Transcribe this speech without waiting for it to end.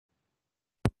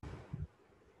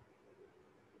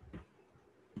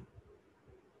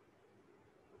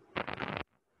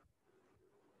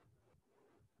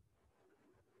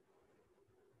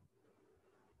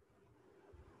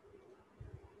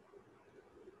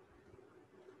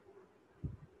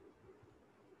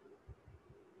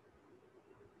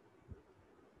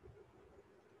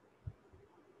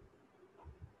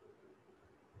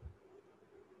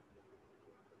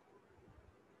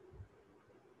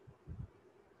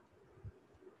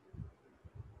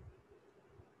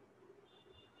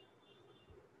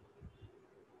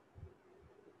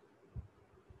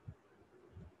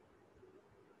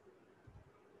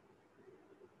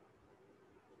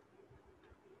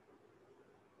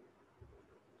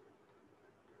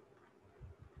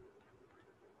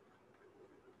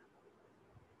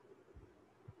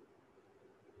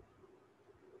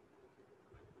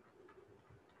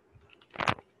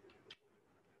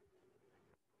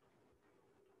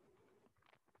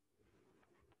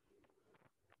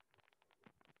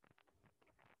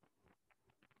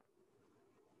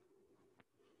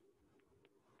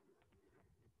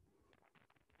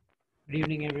Good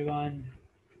evening, everyone.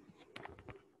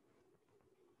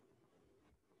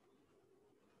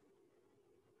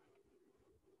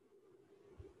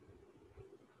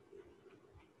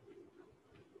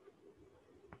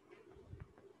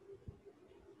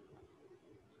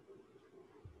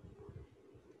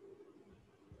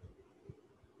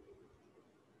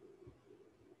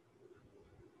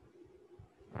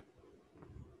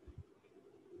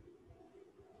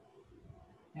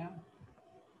 Yeah,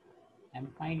 I'm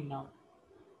fine now.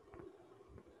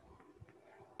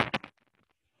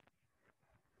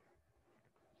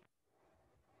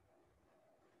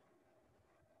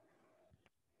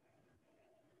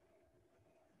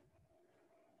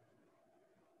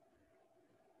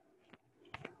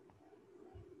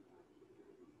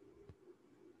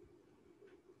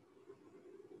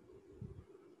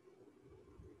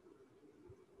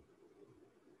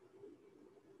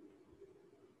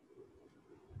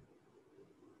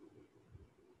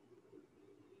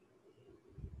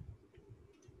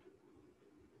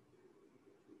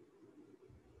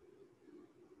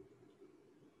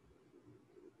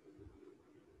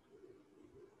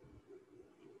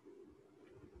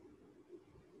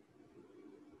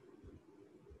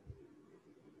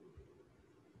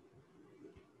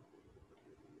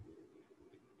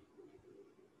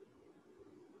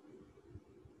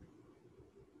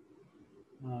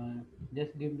 Uh,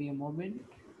 just give me a moment.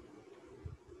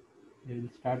 We will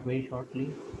start very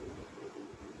shortly.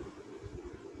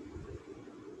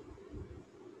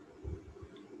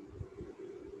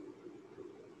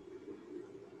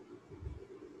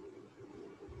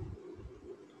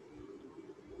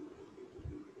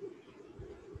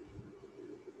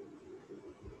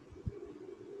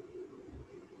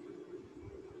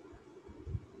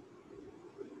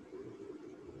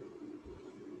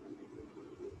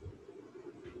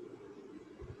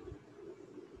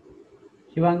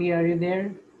 Shivangi, are you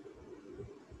there?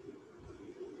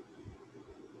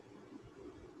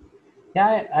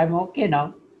 Yeah, I'm okay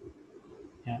now.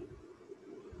 Yeah,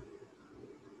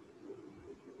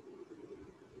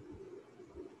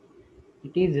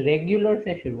 it is regular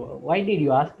session. Why did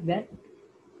you ask that?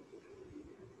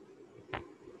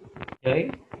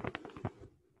 Right?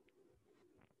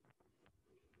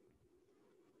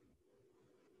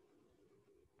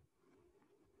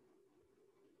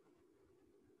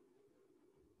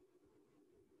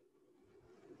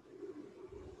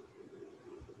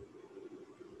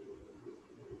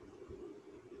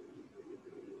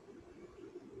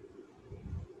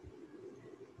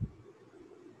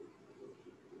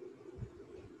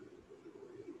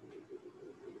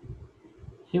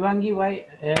 Shivangi, why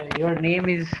your name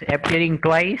is appearing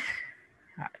twice?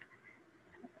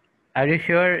 Are you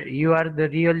sure you are the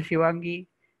real Shivangi?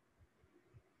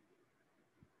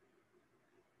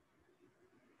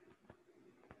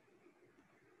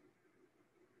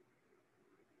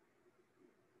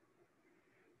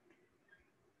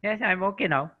 Yes, I'm okay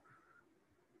now.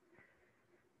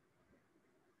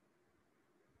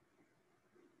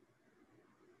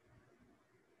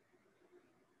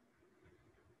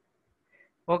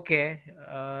 Okay.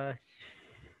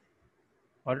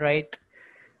 All right.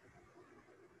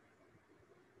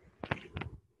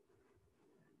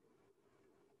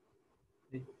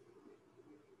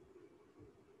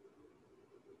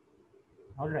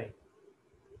 All right.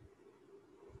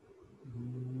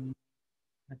 Mm,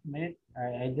 just a minute.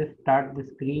 I just start the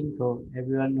screen so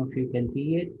everyone of you can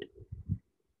see it.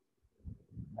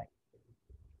 Right.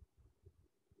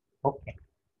 Okay.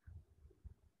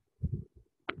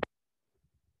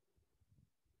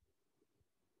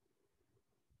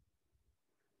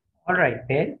 All right,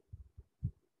 then.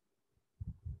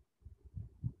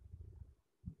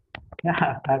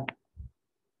 Yeah, I'm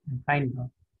fine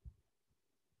now.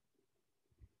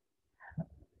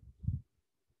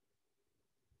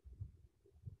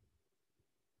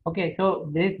 Okay, so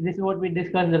this is what we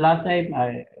discussed the last time.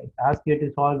 I asked you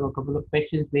to solve a couple of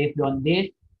questions based on this,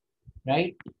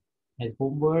 right? As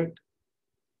homework.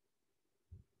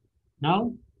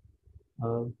 Now,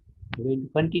 we'll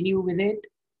continue with it,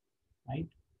 right?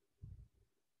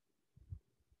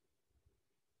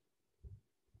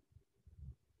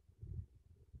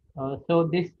 So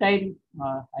this time,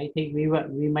 I think we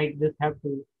might just have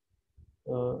to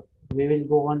we will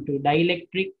go on to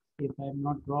dielectrics if I'm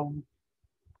not wrong.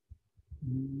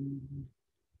 Mm,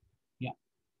 yeah,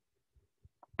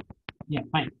 yeah,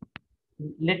 fine.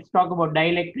 Let's talk about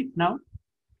dielectrics now.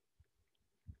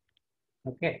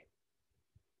 Okay.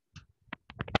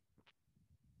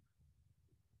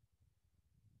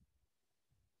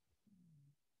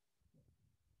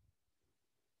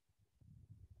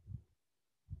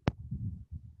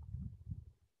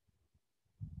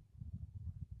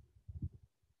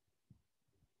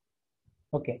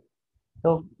 Okay.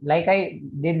 So like I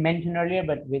did mention earlier,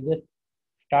 but we just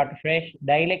start fresh.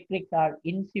 Dielectrics are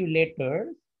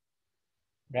insulators,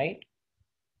 right?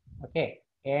 Okay.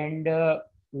 And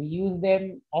we use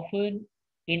them often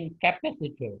in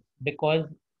capacitors because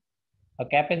a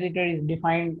capacitor is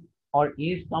defined or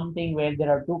is something where there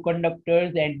are two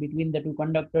conductors and between the two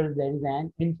conductors there is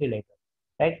an insulator,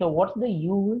 right? So what's the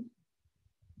use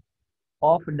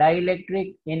of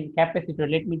dielectric in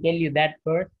capacitor? Let me tell you that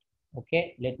first.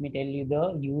 Okay, let me tell you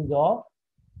the use of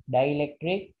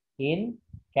dielectric in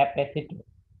capacitor.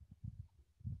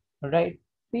 All right.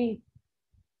 See,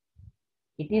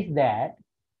 it is that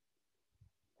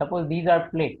suppose these are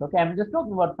plates. Okay, I'm just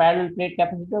talking about parallel plate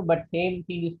capacitor, but same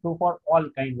thing is true for all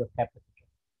kinds of capacitor.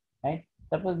 Right?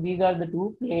 Suppose these are the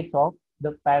two plates of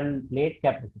the parallel plate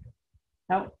capacitor.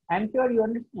 Now, I'm sure you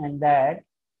understand that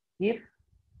if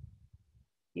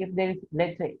if there is,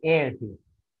 let's say, air here,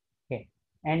 okay,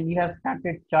 and you have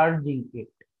started charging it,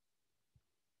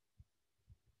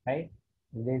 right?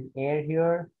 There's air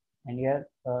here, and you have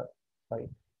sorry,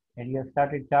 and you have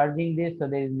started charging this, so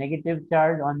there is negative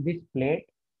charge on this plate,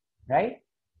 right?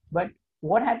 But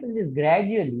what happens is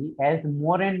gradually, as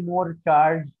more and more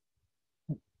charge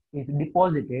is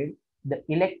deposited, the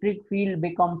electric field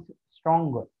becomes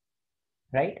stronger,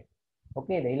 right?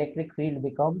 Okay, the electric field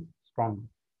becomes stronger.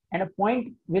 And a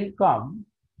point will come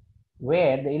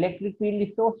where the electric field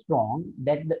is so strong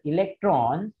that the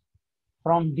electrons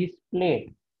from this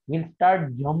plate will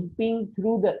start jumping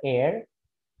through the air.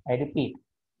 I repeat,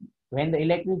 when the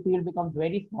electric field becomes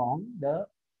very strong, uh,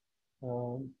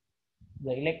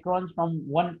 the electrons from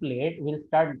one plate will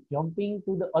start jumping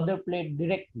to the other plate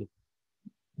directly.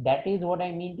 That is what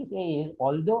I mean to say is,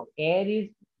 although air is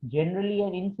generally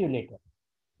an insulator,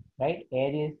 right?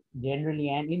 Air is generally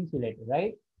an insulator,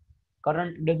 right?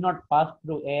 Current does not pass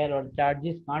through air or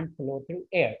charges can't flow through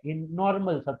air in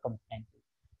normal circumstances.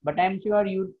 But I'm sure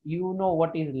you know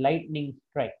what is lightning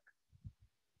strike,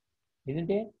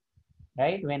 isn't it?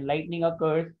 Right? When lightning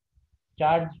occurs,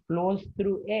 charge flows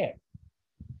through air,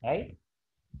 right?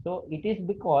 So it is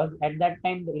because at that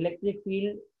time the electric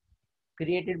field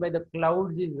created by the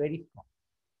clouds is very strong.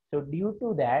 So due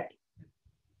to that,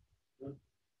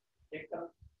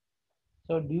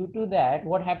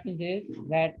 what happens is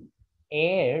that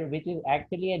air, which is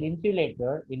actually an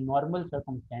insulator in normal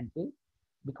circumstances,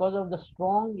 because of the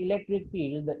strong electric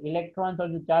field, the electrons or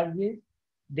the charges,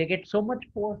 they get so much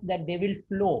force that they will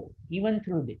flow even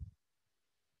through this,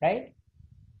 right?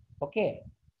 Okay.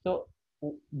 So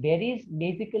there is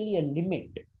basically a limit.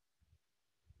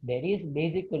 There is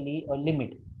basically a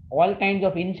limit. All kinds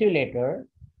of insulator,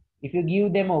 if you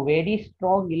give them a very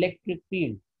strong electric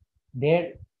field,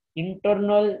 their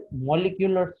internal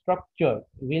molecular structure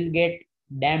will get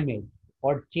damaged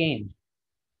or changed,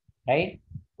 right?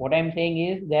 What I'm saying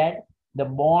is that the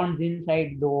bonds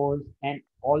inside those and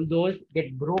all those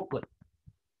get broken,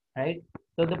 right?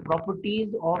 So the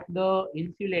properties of the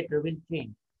insulator will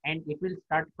change and it will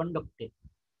start conducting,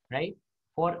 right?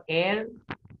 For air,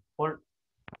 for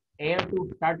air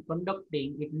to start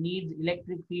conducting, it needs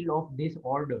electric field of this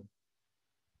order.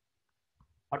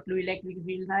 આટલું electric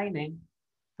field થાય ને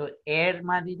તો air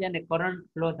માંથી છે ને current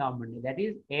flow થવા માંડે. That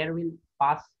is, air will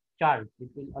pass charge. It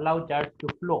will allow charge to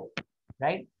flow,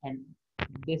 right? And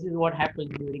this is what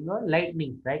happens during a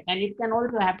lightning strike. And it can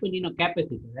also happen in a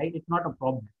capacitor, right? It's not a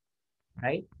problem,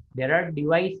 right? There are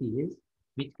devices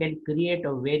which can create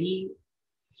a very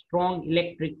strong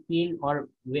electric field or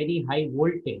very high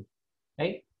voltage,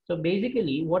 right? So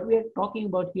basically, what we are talking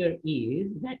about here is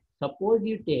that suppose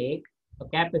you take a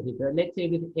capacitor, let's say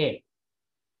with air,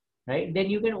 right? Then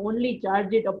you can only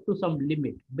charge it up to some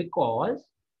limit, because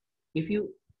if you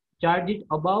charge it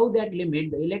above that limit,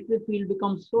 the electric field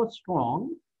becomes so strong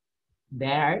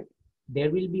that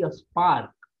there will be a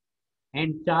spark and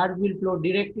charge will flow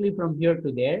directly from here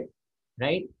to there,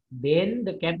 right? Then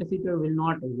the capacitor will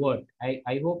not work.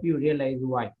 I hope you realize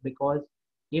why. Because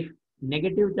if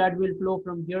negative charge will flow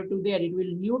from here to there, it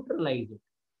will neutralize it,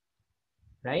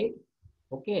 right?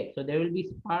 Okay, so there will be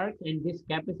sparks and this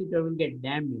capacitor will get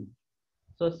damaged.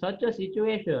 So such a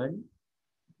situation,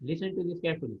 listen to this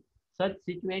carefully. Such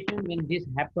situation when this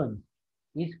happens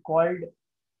is called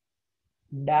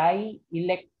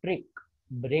dielectric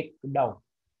breakdown.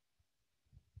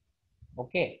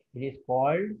 Okay, it is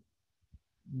called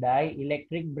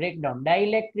dielectric breakdown.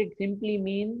 Dielectric simply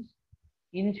means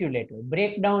insulator.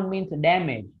 Breakdown means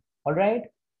damage. All right.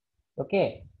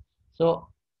 Okay. So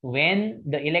when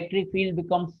the electric field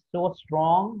becomes so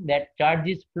strong that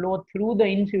charges flow through the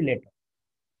insulator,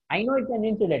 I know it's an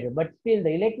insulator, but still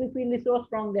the electric field is so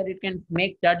strong that it can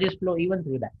make charges flow even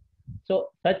through that. So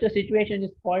such a situation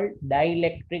is called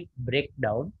dielectric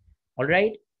breakdown. All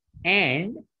right.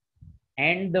 And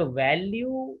the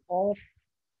value of,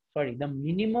 sorry, the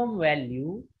minimum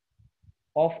value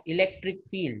of electric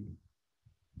field,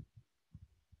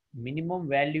 minimum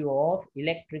value of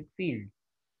electric field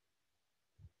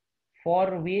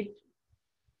for which,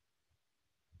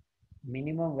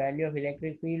 minimum value of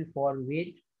electric field for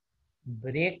which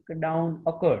breakdown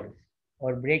occurs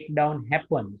or breakdown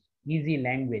happens, easy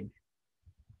language,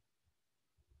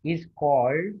 is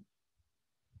called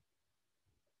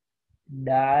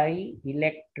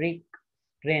dielectric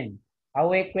strength.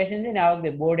 આવો એક question છે ને, આ વખતે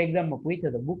board એક્ઝામમાં પૂછ્યો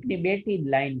હતો. બુકની બેથી જ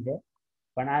લાઈન છે,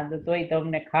 પણ આ તો તોય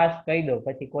તમને ખાસ કહી દો,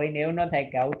 પછી કોઈને એવું ન થાય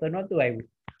કે આવું તો નહોતું આવ્યું.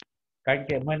 કારણ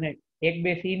કે મને એક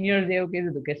બે સિનિયર્સ એવું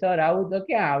કીધું હતું કે સર આવું તો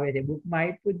ક્યાં આવે છે, બુકમાં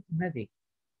આપ્યું જ નથી.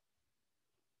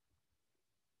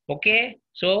 Okay,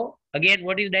 so again,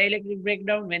 what is dielectric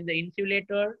breakdown? When the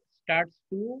insulator starts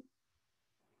to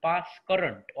pass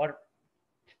current or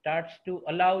starts to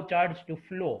allow charge to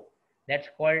flow, that's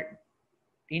called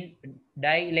in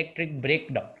dielectric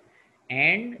breakdown.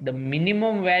 And the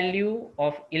minimum value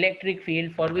of electric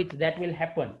field for which that will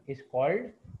happen is called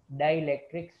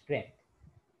dielectric strength.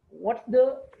 What's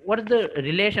the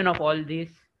relation of all this?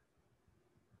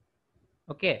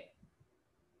 Okay,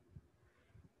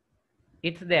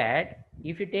 it's that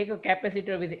if you take a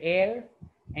capacitor with air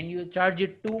and you charge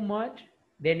it too much,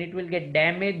 then it will get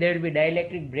damaged, there will be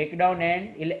dielectric breakdown,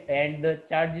 and the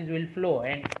charges will flow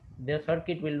and the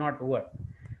circuit will not work.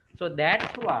 So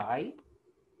that's why,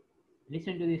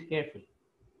 listen to this carefully,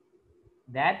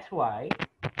 that's why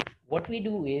what we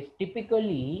do is,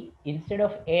 typically instead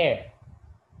of air,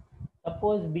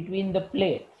 suppose between the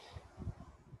plates,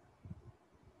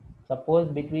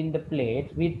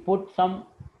 we put some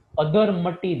other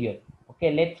material.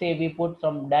 Okay, let's say we put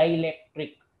some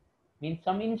dielectric, means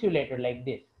some insulator like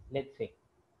this, let's say.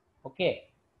 Okay,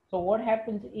 so what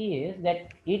happens is that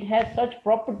it has such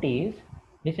properties,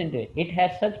 listen to it, it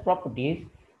has such properties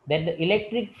that the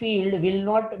electric field will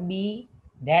not be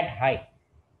that high.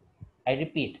 I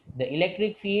repeat, the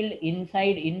electric field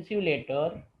inside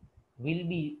insulator will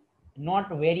be not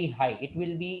very high, it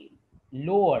will be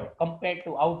lower compared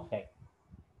to outside,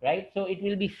 right? So it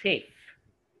will be safe.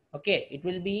 Okay, it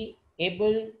will be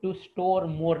able to store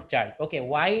more charge. Okay,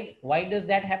 why does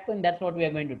that happen? That's what we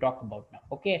are going to talk about now.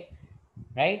 Okay,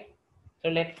 right? So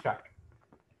let's start.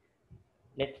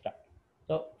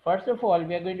 So first of all,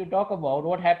 we are going to talk about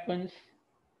what happens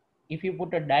if you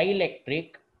put a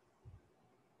dielectric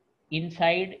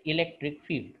inside electric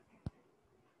field.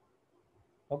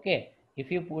 Okay, if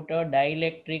you put a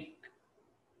dielectric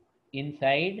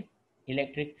inside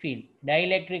electric field,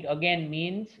 dielectric again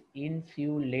means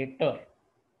insulator.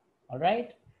 All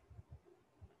right,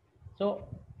 so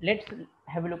let's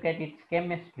have a look at its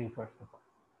chemistry first of all.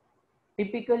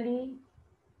 Typically,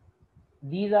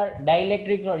 these are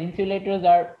dielectrics or insulators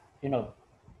are,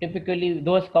 typically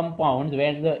those compounds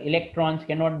where the electrons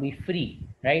cannot be free,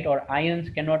 right? Or ions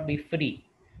cannot be free.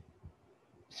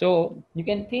 So you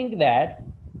can think that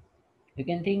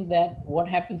what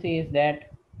happens is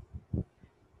that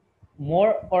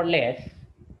more or less,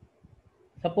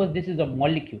 suppose this is a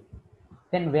molecule,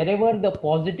 then wherever the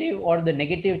positive or the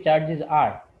negative charges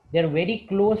are, they're very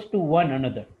close to one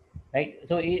another, right?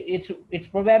 So it's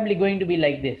probably going to be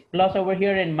like this, plus over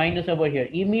here and minus over here,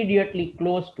 immediately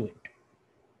close to it,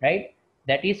 right?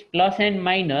 That is, plus and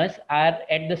minus are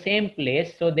at the same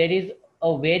place, so there is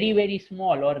a very very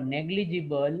small or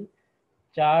negligible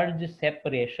charge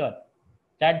separation.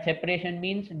 Charge separation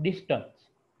means distance,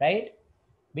 right?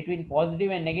 Between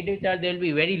positive and negative charge there will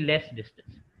be very less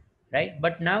distance, right?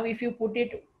 But now if you put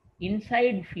it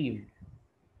inside field,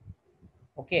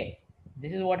 okay,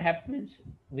 this is what happens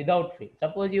without field.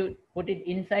 Suppose you put it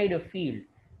inside a field,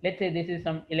 let's say this is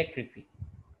some electric field,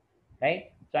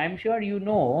 right? So I'm sure you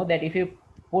know that if you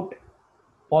put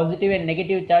positive and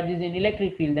negative charges in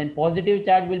electric field, then positive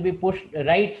charge will be pushed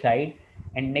right side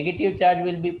and negative charge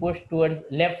will be pushed towards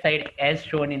left side as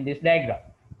shown in this diagram.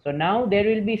 So now there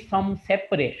will be some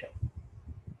separation.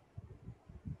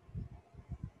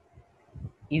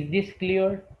 Is this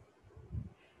clear?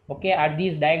 Okay, are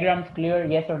these diagrams clear?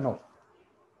 Yes or no?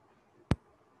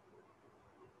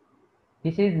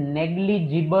 This is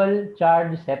negligible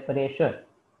charge separation.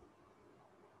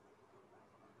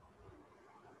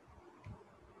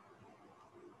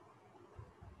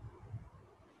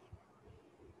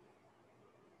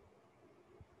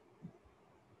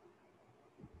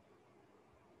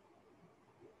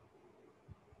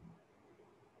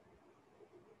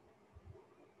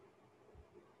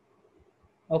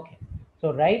 Okay,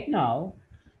 so right now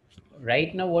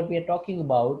what we are talking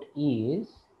about is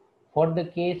for the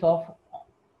case of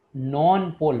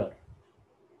non-polar.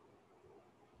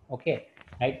 Okay,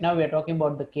 right now we are talking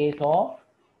about the case of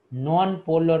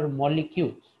non-polar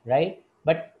molecules, right?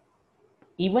 But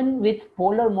even with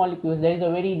polar molecules, there is a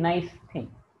very nice thing.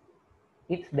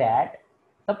 It's that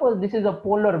suppose this is a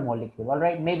polar molecule, all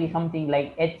right, maybe something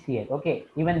like HCl. Okay,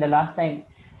 even the last time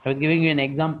I was giving you an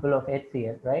example of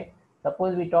HCl, right?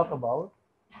 Suppose we talk about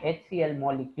HCl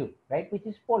molecule, right, which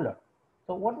is polar.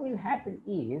 So what will happen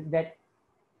is that,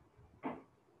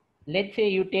 let's say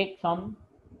you take some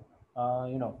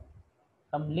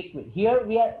some liquid. Here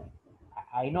we are,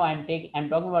 I know I'm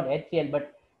talking about HCl,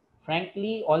 but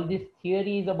frankly all this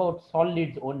theory is about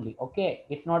solids only. Okay,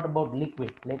 it's not about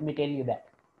liquid, let me tell you that.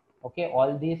 Okay,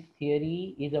 all this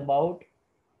theory is about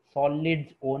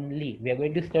solids only. We are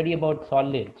going to study about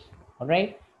solids, all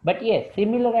right? But yes,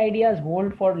 similar ideas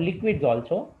hold for liquids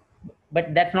also,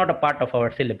 but that's not a part of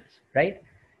our syllabus, right?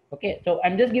 Okay, so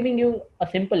I'm just giving you a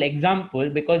simple example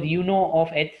because you know of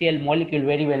HCl molecule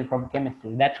very well from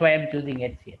chemistry. That's why I'm choosing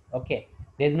HCl. Okay,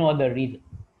 there's no other reason.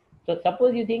 So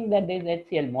suppose you think that there's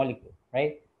HCl molecule,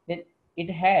 right? Then it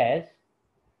has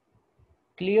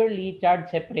clearly charge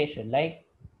separation, like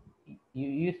you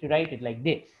used to write it like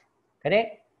this,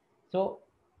 correct? So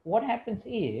what happens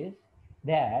is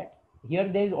that here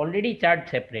there is already charge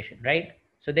separation, right?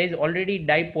 So there is already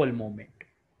dipole moment,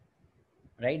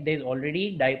 right? There is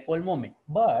already dipole moment.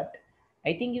 But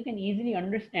I think you can easily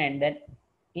understand that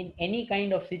in any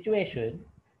kind of situation,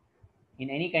 in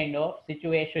any kind of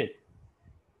situation,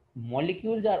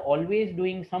 molecules are always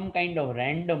doing some kind of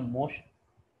random motion.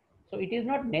 So it is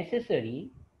not necessary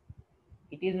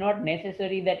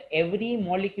that every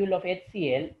molecule of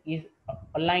HCl is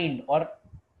aligned or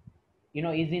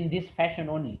is in this fashion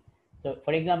only. So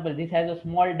for example, this has a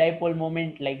small dipole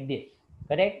moment like this,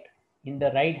 correct? In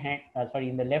the right hand, sorry,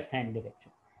 in the left hand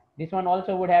direction. This one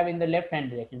also would have in the left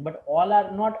hand direction, but all are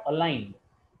not aligned,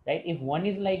 right? If one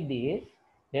is like this,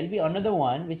 there'll be another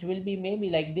one which will be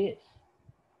maybe like this,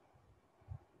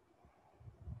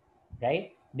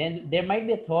 right? Then there might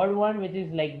be a third one which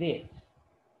is like this.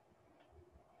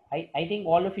 I think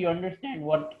all of you understand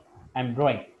what I'm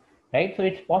drawing, right? So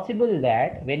it's possible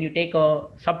that when you take a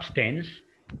substance,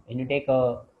 when you take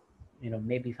a,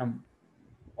 maybe some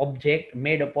object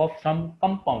made up of some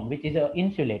compound, which is an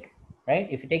insulator, right?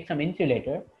 If you take some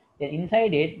insulator, then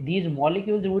inside it, these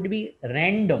molecules would be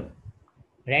randomly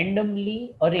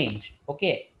arranged,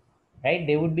 okay? Right?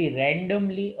 They would be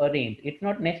randomly arranged. It's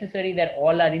not necessary that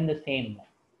all are in the same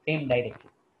direction.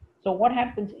 So what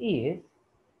happens is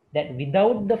that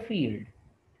without the field,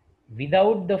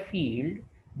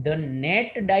 the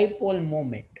net dipole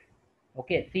moment,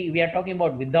 okay, see, we are talking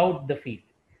about without the field,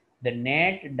 the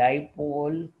net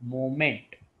dipole moment,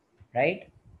 right,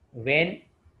 when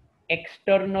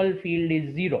external field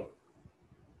is zero,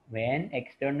 when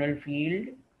external field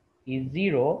is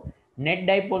zero, net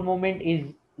dipole moment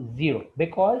is zero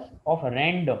because of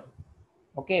random,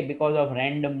 okay, because of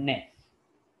randomness,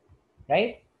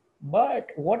 right? But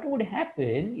what would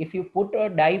happen if you put a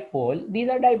dipole? These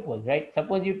are dipoles, right?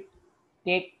 Suppose you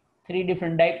take three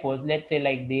different dipoles, let's say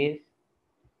like this,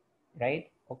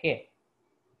 right? Okay,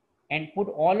 and put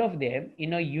all of them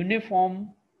in a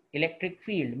uniform electric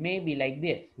field, maybe like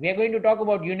this. We are going to talk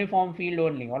about uniform field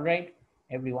only, all right,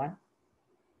 everyone?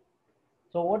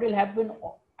 So what will happen?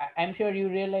 I'm sure you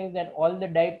realize that all the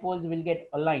dipoles will get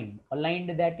aligned.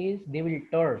 Aligned, that is, they will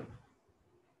turn.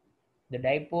 The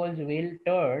dipoles will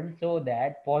turn so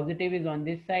that positive is on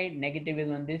this side, negative is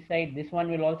on this side. This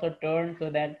one will also turn so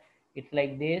that it's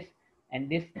like this, and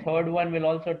this third one will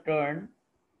also turn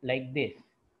like this.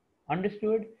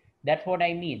 Understood? That's what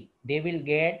I mean. They will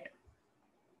get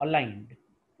aligned,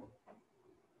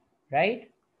 right?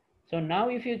 So now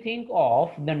if you think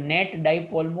of the net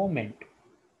dipole moment,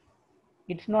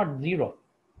 it's not zero,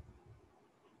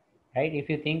 right? If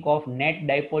you think of net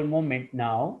dipole moment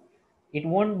now, it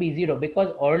won't be zero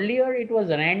because earlier it was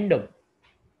random.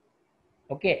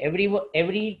 Okay,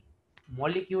 every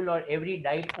molecule or every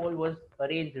dipole was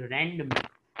arranged randomly,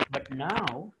 but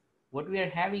now what we are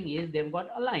having is they've got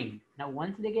aligned. Now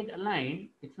once they get aligned,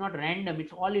 it's not random,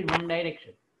 it's all in one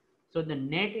direction. So the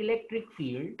net electric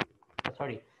field,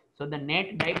 sorry, so the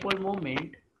net dipole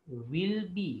moment will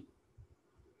be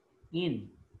in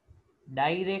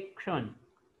direction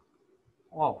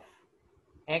of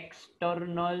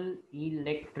external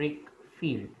electric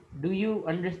field. Do you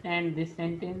understand this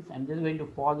sentence? I'm just going to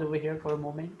pause over here for a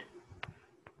moment,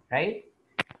 right?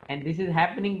 And this is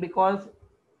happening because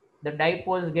the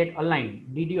dipoles get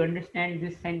aligned. Did you understand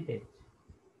this sentence?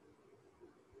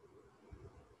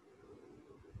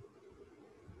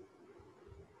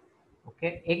 કે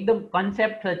એકદમ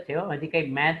concept જ છે હજી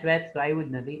કઈ math વેથ તો આવ્યું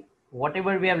જ નથી.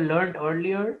 Whatever we have learned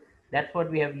earlier, that's what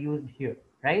we have used here,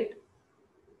 right?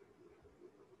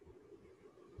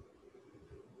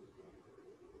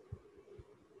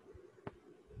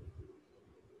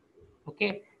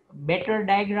 Okay, better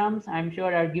diagrams I'm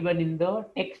sure are given in the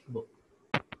textbook,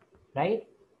 right?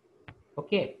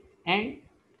 Okay, and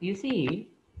you see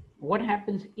what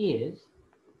happens is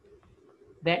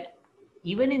that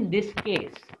even in this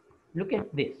case, look at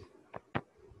this.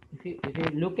 If you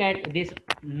look at this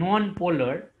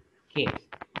non-polar case,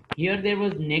 here there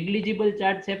was negligible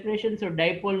charge separation, so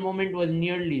dipole moment was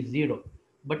nearly zero.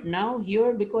 But now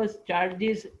here, because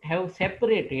charges have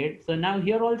separated, so now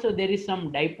here also there is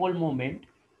some dipole moment,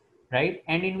 right?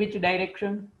 And in which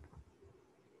direction?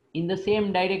 In the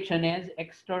same direction as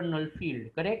external field,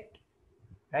 correct?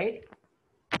 Right?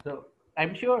 So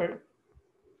I'm sure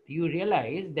you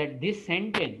realize that this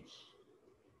sentence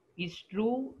is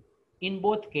true in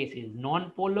both cases.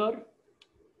 Non-polar,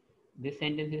 this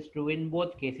sentence is true in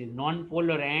both cases,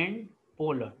 non-polar and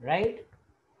polar, right?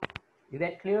 Is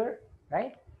that clear?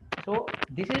 Right? So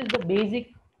this is the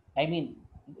basic, I mean,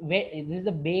 this is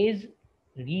the base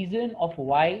reason of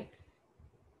why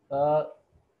uh,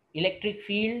 electric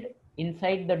field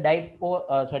inside the dipole,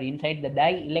 inside the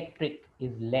dielectric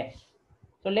is less.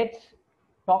 So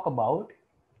talk about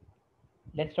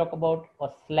let's talk about a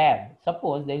slab.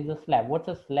 Suppose there is a slab. What's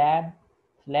a slab?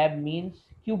 Slab means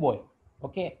cuboid.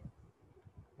 Okay,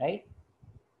 right?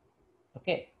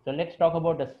 Okay, so let's talk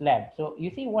about a slab. So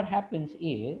you see what happens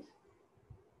is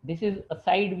this is a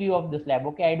side view of the slab.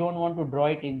 Okay, I don't want to draw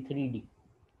it in 3D.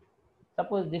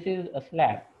 Suppose this is a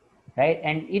slab, right?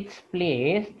 And it's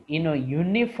placed in a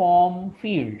uniform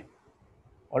field.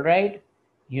 All right,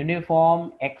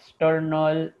 uniform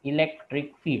external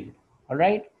electric field. All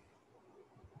right,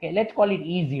 okay, let's call it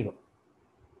E0.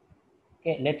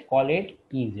 Okay, let's call it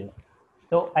E0.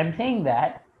 So I'm saying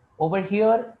that over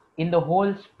here in the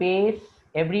whole space,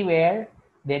 everywhere,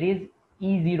 there is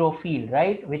E0 field,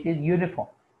 right, which is uniform.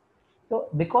 So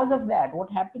because of that,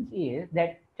 what happens is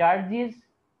that charges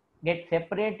get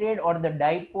separated, or the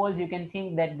dipoles, you can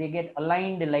think that they get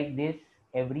aligned like this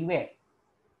everywhere,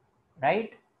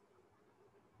 right?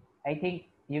 I think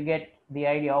you get the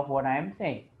idea of what I am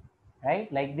saying,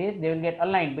 right? Like this, they will get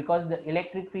aligned because the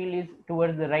electric field is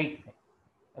towards the right side.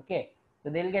 Okay, so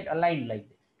they'll get aligned like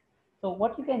this. So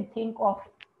what you can think of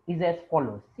is as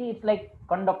follows. See, it's like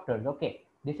conductors. Okay,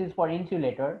 this is for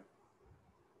insulator.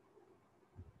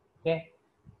 Okay,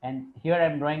 and here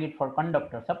I'm drawing it for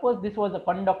conductor. Suppose this was a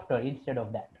conductor instead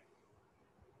of that.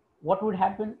 What would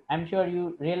happen? I'm sure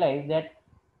you realize that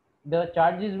the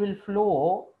charges will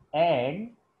flow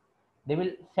and they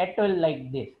will settle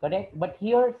like this, correct? But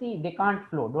here, see, they can't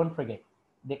flow. Don't forget,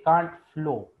 they can't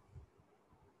flow,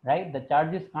 right? The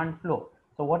charges can't flow.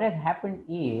 So what has happened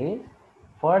is,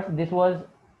 first this was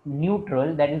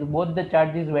neutral, that is both the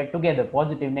charges were together,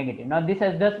 positive, negative. Now this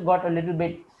has just got a little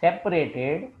bit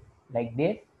separated like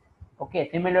this. Okay,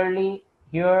 similarly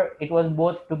here it was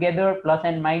both together, plus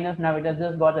and minus. Now it has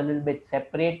just got a little bit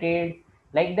separated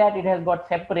like that. It has got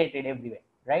separated everywhere,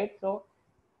 right? So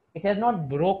it has not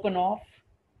broken off,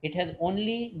 it has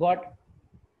only got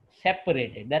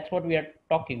separated. That's what we are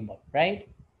talking about, right?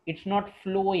 It's not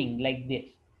flowing like this,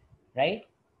 right?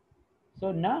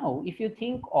 So now if you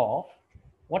think of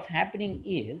what's happening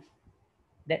is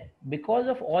that because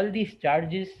of all these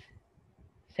charges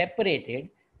separated,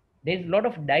 there's a lot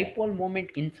of dipole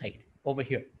moment inside over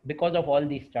here because of all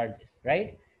these charges,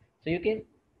 right? So you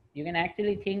can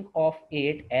actually think of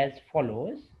it as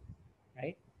follows,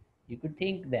 right? You could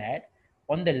think that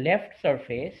on the left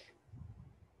surface,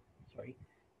 sorry,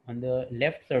 on the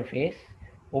left surface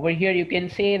over here, you can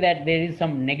say that there is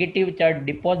some negative charge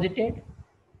deposited,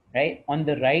 right? On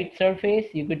the right surface,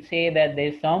 you could say that there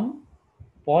is some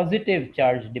positive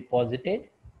charge deposited,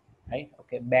 right?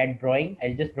 Okay, bad drawing,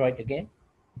 I'll just draw it again.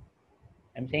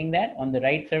 I'm saying that on the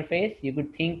right surface, you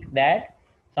could think that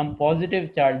some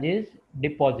positive charge is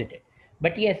deposited.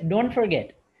 But yes, don't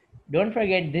forget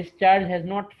this charge has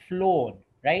not flown,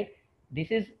 right?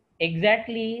 This is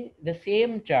exactly the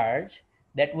same charge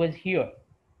that was here,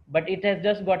 but it has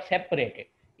just got separated.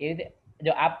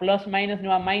 જો આ plus minus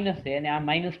નું આ minus છે અને આ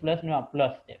minus plus નું આ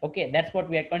plus છે. Okay, that's what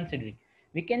we are considering.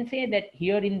 We can say that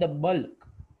here in the bulk,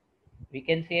 we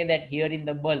can say that here in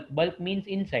the bulk means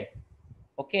inside.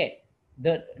 Okay,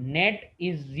 the net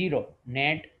is zero,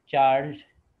 net charge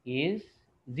is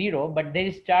zero, but there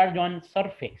is charge on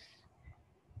surface,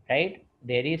 right?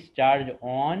 There is charge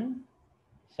on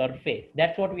surface.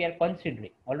 That's what we are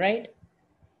considering. All right,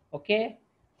 okay.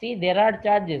 See, there are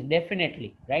charges,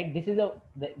 definitely, right? This is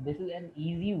an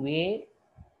easy way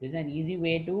This is an easy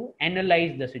way to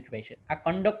analyze the situation. A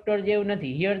conductor જેવું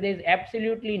નથી. Here there is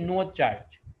absolutely no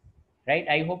charge, right?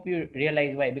 I hope you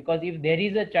realize why. Because if there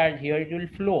is a charge here, it will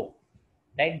flow,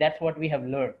 right? That's what we have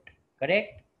learned,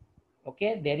 correct?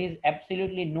 Okay, there is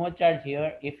absolutely no charge here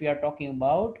if we are talking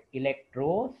about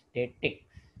electrostatics,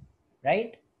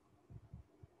 right?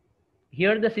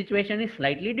 Here the situation is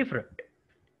slightly different,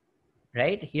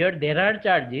 right? Here there are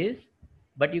charges,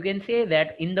 but you can say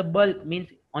that in the bulk, means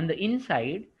on the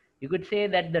inside, you could say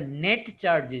that the net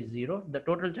charge is zero. The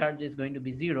total charge is going to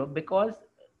be zero, because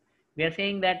we are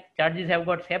saying that charges have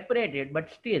got separated, but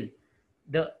still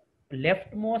the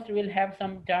leftmost will have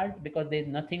some charge because there is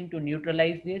nothing to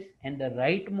neutralize this, and the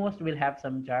rightmost will have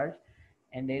some charge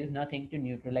and there is nothing to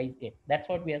neutralize it. That's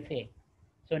what we are saying.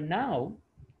 So now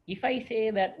if I say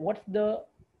that what's the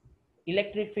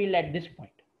electric field at this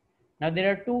point, now there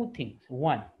are two things.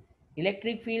 One,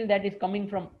 electric field that is coming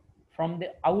from the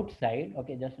outside.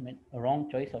 Okay, just a minute, wrong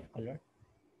choice of color.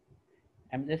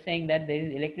 I'm just saying that there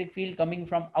is electric field coming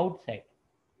from outside,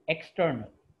 external.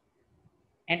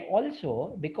 And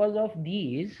also because of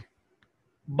these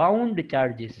bound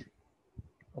charges,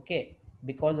 okay,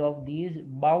 because of these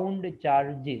bound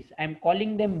charges, I'm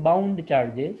calling them bound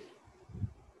charges,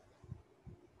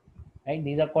 right?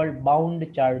 These are called bound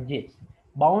charges.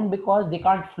 Bound because they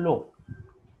can't flow,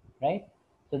 right?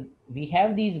 So we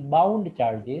have these bound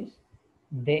charges.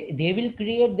 They will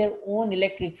create their own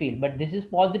electric field, but this is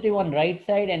positive on right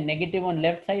side and negative on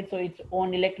left side, so its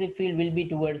own electric field will be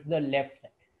towards the left side.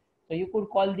 So you could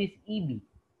call this EB,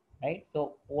 right?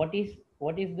 So what is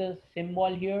the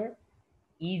symbol here?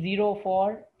 E0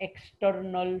 for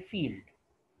external field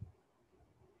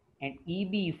and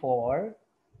EB for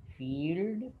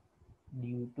field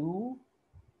due to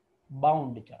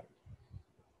bound charge.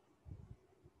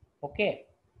 Okay,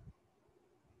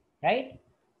 right?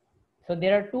 So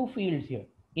there are two fields here.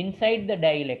 Inside the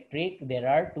dielectric, there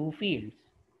are two fields.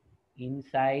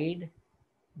 Inside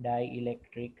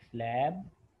dielectric slab,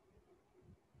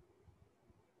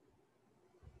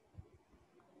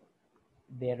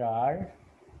 there are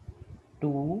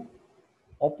two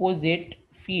opposite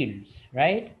fields,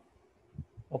 right?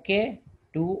 Okay,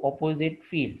 two opposite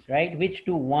fields, right? Which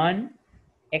two? One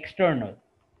external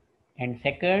and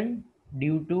second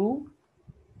due to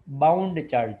bound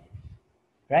charges,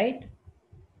 right?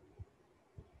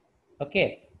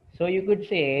 Okay, so you could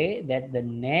say that the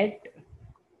net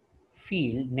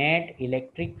field, net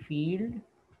electric field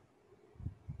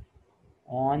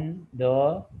on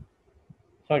the,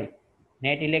 sorry,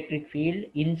 net electric field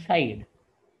inside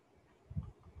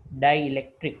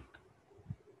dielectric,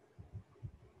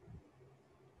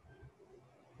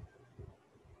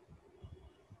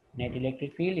 net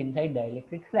electric field inside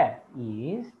dielectric slab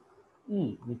is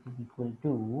E, which is equal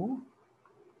to,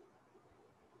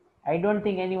 I don't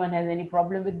think anyone has any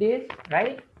problem with this,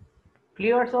 right?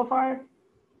 Clear so far?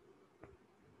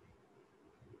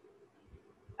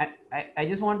 I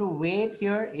just want to wait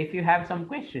here if you have some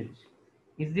questions.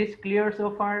 Is this clear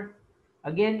so far?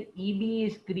 Again, EB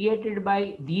is created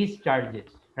by these charges,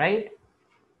 right?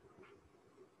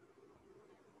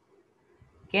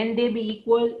 Can they be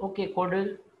equal? Okay,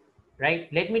 Cordell, right?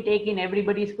 Let me take in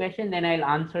everybody's question, then I'll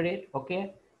answer it,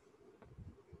 okay?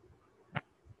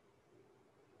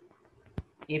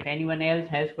 If anyone else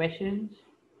has questions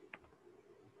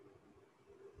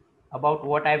about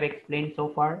what I've explained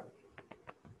so far.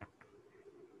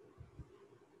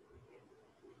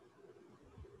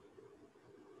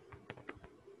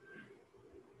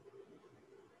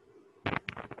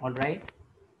 All right.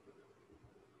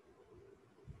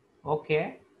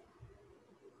 Okay.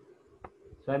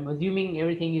 So I'm assuming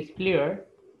everything is clear,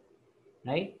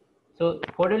 right? So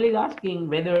Cordell is asking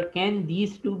whether can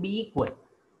these two be equal?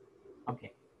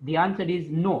 Okay. The answer is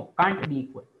no, can't be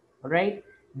equal. All right.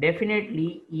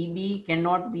 Definitely EB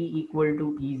cannot be equal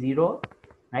to E0,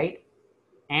 right?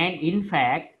 And in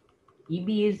fact, EB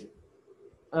is,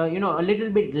 a little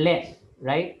bit less,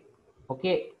 right?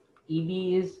 Okay. EB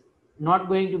is not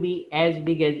going to be as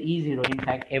big as E0, in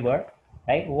fact, ever,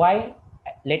 right? Why?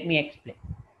 Let me explain.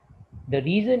 The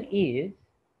reason is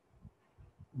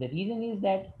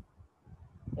that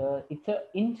it's an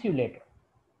insulator,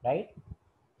 right?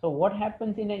 So what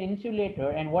happens in an insulator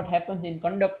and what happens in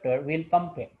conductor, we'll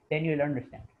compare, then you'll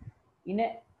understand. In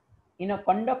a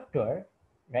conductor,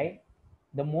 right,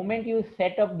 the moment you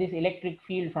set up this electric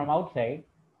field from outside,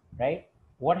 right,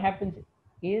 what happens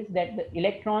is that the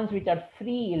electrons which are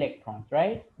free electrons,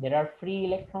 right, there are free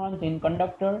electrons in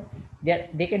conductor,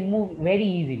 they can move very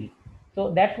easily.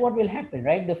 So that's what will happen,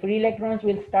 right? The free electrons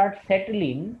will start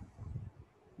settling,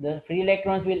 the free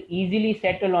electrons will easily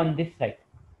settle on this side,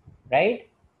 right?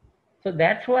 So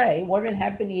that's why what will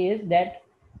happen is that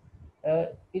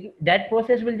that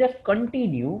process will just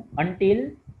continue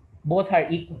until both are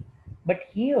equal. But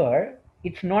here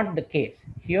it's not the case.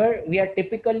 Here we are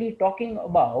typically talking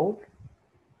about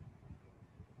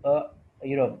uh,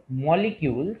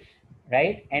 molecules,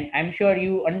 right? And I'm sure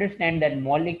you understand that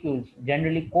molecules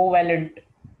generally covalent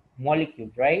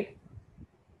molecules, right?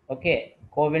 Okay,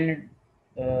 covalent.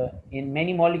 In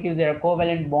many molecules there are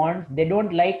covalent bonds. They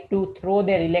don't like to throw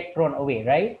their electron away,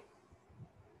 right?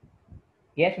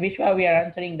 Yes, Vishwa, we are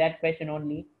answering that question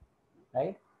only,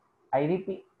 right? I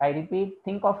repeat,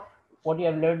 think of what you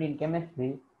have learned in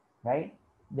chemistry, right?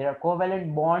 There are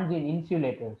covalent bonds in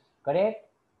insulators, correct?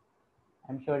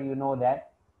 I'm sure you know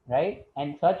that, right?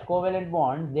 And such covalent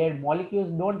bonds, their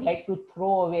molecules don't like to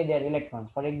throw away their electrons.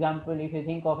 For example, if you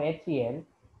think of HCl,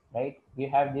 right, you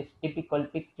have this typical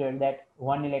picture that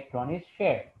one electron is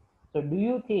shared. So do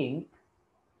you think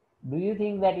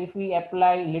that if we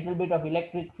apply little bit of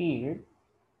electric field,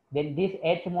 then this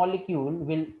H molecule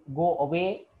will go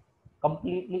away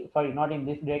completely? Sorry, not in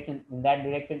this direction, in that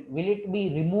direction. Will it be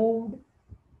removed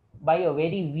by a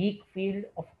very weak field?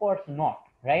 Of course not,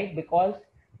 right? Because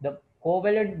the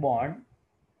covalent bond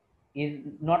is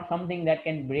not something that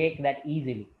can break that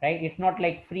easily, right? It's not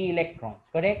like free electrons,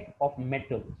 correct, of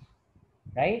metals,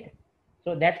 right?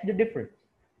 So that's the difference.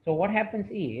 So what happens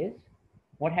is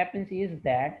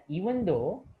that even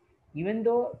though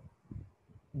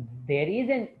there is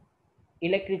an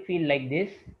electric field like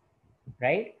this,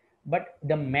 right, but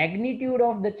the magnitude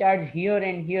of the charge here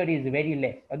and here is very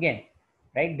less again,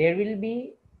 right? There will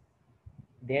be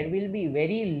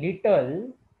very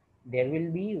little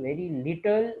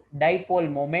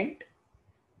dipole moment,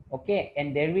 okay,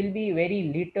 and there will be very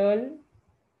little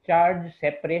charge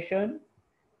separation,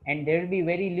 and there will be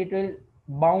very little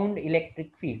bound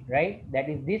electric field, right? That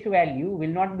is, this value will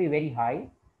not be very high,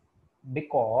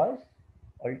 because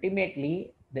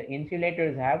ultimately the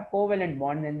insulators have covalent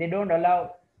bonds and they don't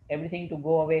allow everything to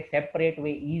go away separate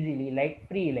way easily like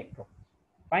free electrons.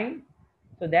 Fine.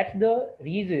 So that's the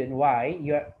reason why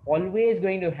you're always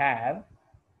going to have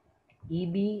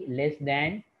EB less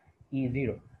than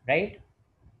E0, right?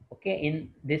 Okay, in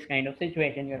this kind of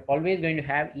situation, you're always going to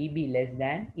have EB less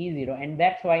than E0, and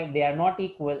that's why they are not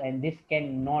equal, and this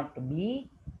cannot be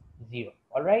 0.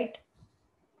 All right.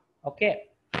 Okay.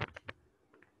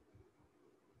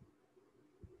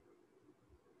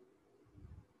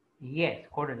 Yes,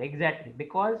 correct, exactly.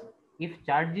 Because if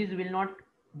charges will not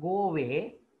go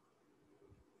away,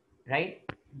 right,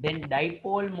 then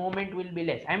dipole moment will be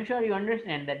less. I'm sure you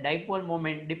understand that dipole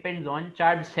moment depends on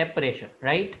charge separation,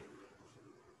 right?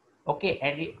 Okay,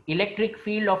 and the electric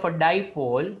field of a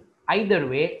dipole either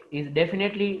way is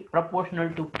definitely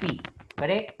proportional to P,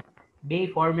 correct? B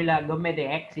formula ગમે તે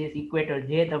axis equator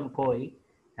જે તમે કોઈ,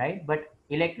 right? But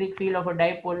electric field of a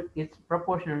dipole is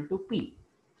proportional to P.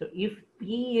 So if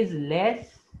P is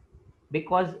less,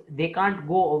 because they can't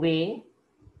go away,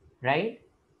 right?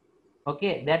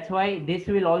 Okay, that's why this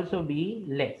will also be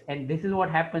less, and this is what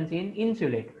happens in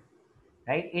insulator,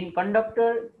 right? In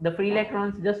conductor, the free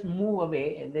electrons just move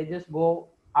away and they just go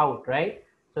out, right?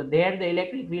 So there the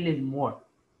electric field is more,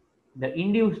 the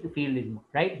induced field is more,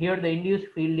 right? Here the induced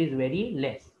field is very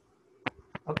less.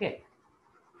 Okay,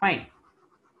 fine.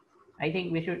 I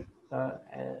think we should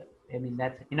I mean,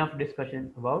 that's enough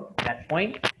discussion about that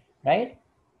point, right?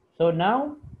 So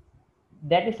now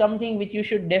that is something which you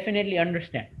should definitely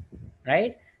understand,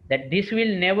 right? That this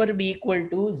will never be equal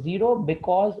to 0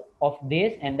 because of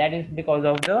this, and that is because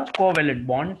of the covalent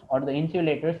bonds or the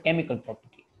insulator's chemical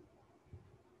properties.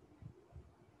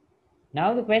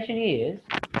 Now the question is,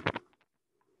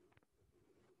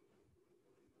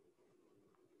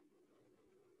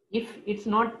 if it's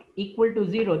not equal to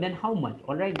 0, then how much?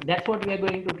 All right, that's what we are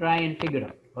going to try and figure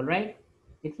out. All right,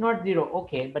 it's not 0,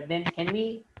 okay, but then can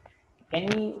we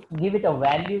give it a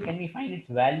value? Can we find its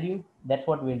value? That's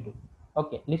what we'll do.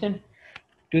 Okay, listen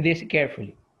to this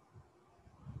carefully.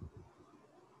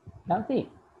 Now see,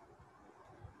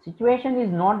 situation is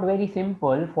not very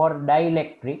simple for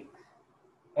dielectrics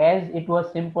as it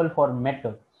was simple for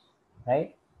metals,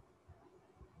 right?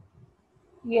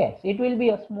 Yes, it will be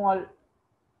a small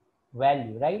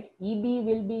value, right? EB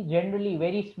will be generally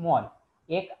very small.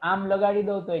 એક આમ લગાડી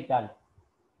દો તોય ચાલે.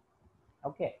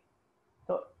 Okay,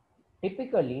 so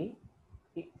typically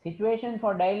situation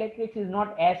for dielectrics is not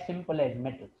as simple as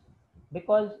metals,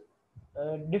 because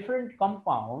different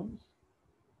compounds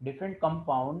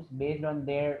based on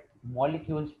their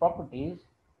molecules properties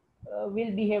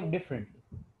will behave differently.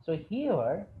 So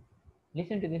here,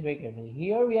 listen to this very carefully.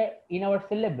 Here we are in our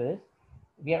syllabus,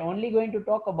 we are only going to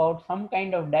talk about some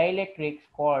kind of dielectrics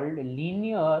called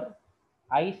linear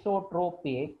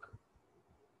isotropic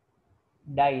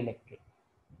dielectric.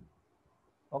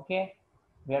 Okay,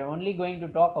 we are only going to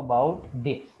talk about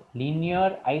this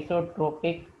linear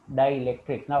isotropic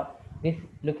dielectric. Now, this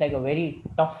looks like a very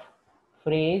tough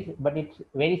phrase, but it's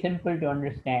very simple to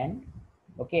understand.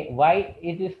 Okay, why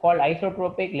it is called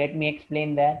isotropic? Let me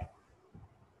explain that.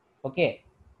 Okay,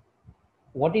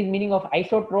 what is meaning of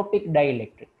isotropic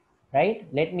dielectric? Right?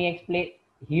 Let me explain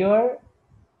here.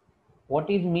 What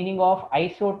is meaning of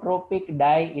isotropic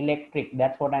dielectric?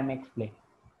 That's what I'm explaining.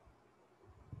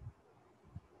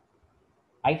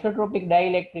 Isotropic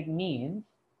dielectric means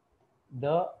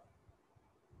the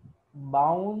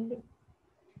bound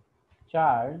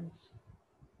charge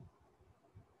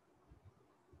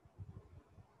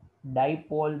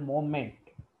dipole moment,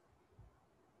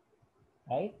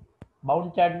 right?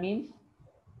 Bound charge means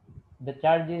the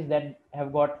charges that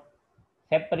have got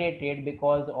separated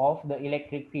because of the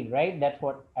electric field, right? That's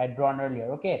what I drawn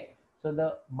earlier. Okay, so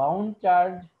the bound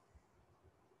charge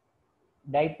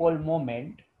dipole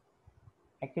moment,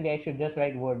 actually I should just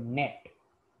write word net.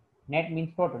 Net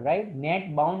means total, right?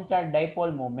 Net bound charge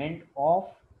dipole moment of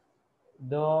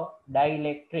the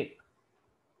dielectric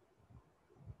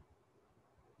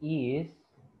is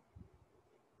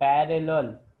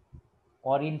parallel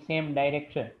or in same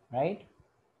direction, right?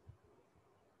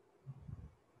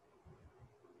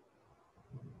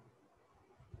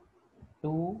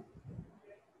 To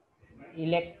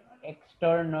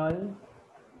external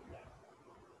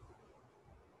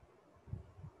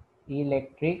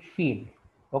electric field.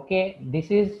 Okay, this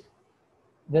is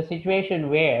the situation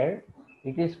where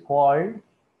it is called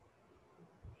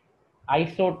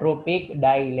isotropic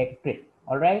dielectric.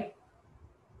 All right,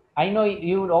 I know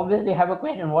you would obviously have a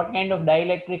question, what kind of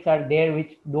dielectrics are there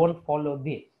which don't follow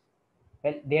this?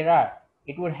 Well, there are.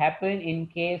 It would happen in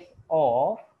case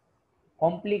of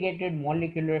complicated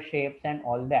molecular shapes and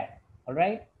all that. All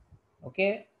right,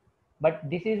 okay, but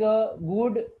this is a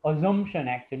good assumption.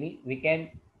 Actually, we can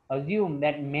assume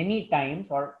that many times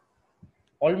or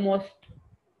almost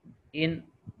in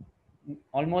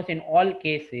all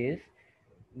cases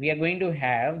we are going to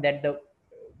have that the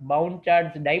bound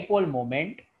charge dipole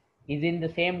moment is in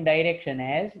the same direction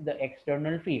as the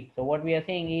external field. So what we are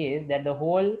saying is that the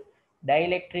whole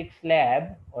dielectric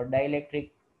slab or dielectric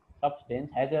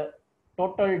substance has a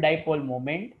total dipole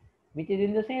moment which is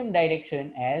in the same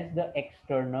direction as the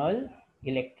external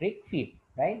electric field,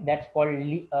 right? That's called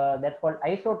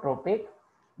isotropic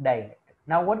dielectric.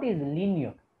 Now what is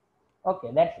linear? Okay,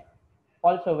 that's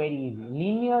also very easy.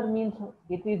 Linear means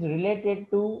it is related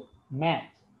to mass,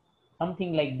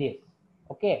 something like this.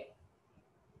 Okay,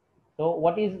 so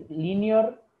what is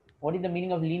linear? What is the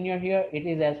meaning of linear here? It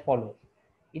is as follows.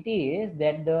 It is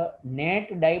that the net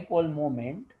dipole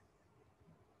moment,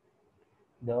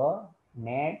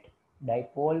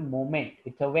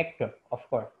 it's a vector, of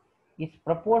course, is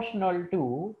proportional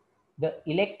to the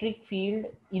electric field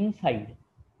inside,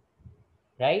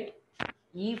 right?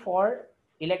 E for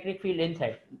electric field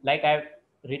inside, like I've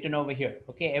written over here.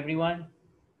 Okay, everyone.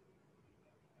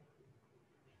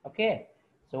 Okay,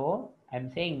 so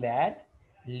I'm saying that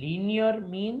linear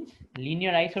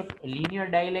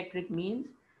dielectric means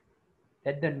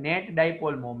that the net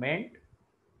dipole moment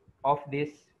of this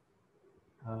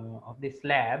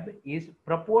slab is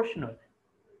proportional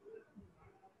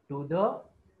to the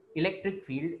electric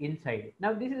field inside.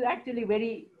 Now this is actually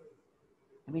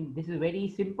this is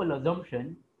very simple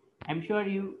assumption. I'm sure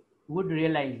you would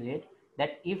realize it,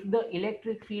 that if the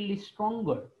electric field is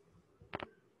stronger,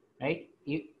 right?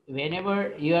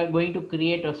 Whenever you are going to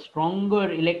create a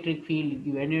stronger electric field,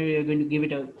 whenever you're going to give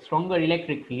it a stronger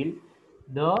electric field,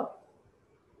 the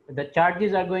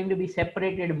charges are going to be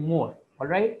separated more, all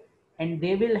right? And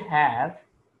they will have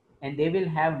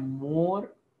more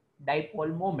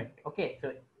dipole moment. Okay,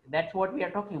 so that's what we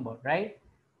are talking about, right?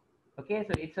 Okay,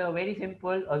 so it's a very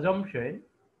simple assumption,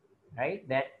 right?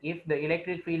 That if the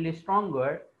electric field is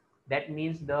stronger, that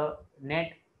means the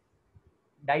net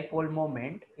dipole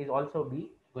moment is also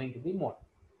going to be more.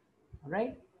 All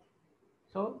right,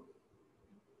 so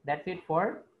that's it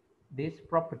for this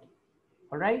property.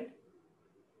 All right,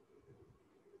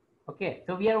 okay,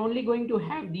 so we are only going to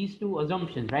have these two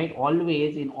assumptions, right?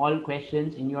 Always in all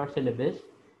questions in your syllabus,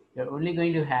 you're only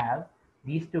going to have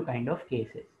these two kind of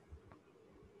cases.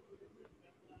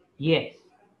 Yes,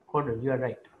 Kodur, you are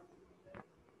right.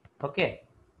 Okay,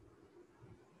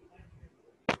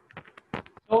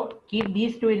 so keep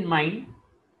these two in mind.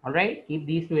 All right, keep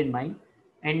these two in mind.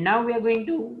 And now we are going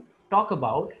to talk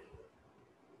about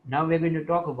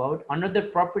another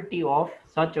property of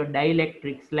such a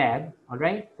dielectric slab. All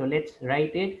right, so let's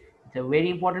write it. It's a very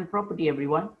important property,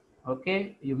 everyone.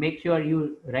 Okay, you make sure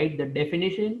you write the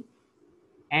definition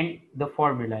and the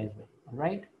formula as well. All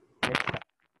right, let's start.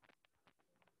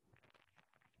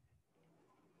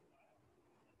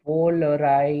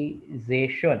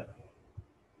 Polarization.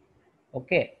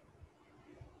 Okay,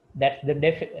 that's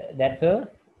a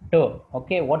term.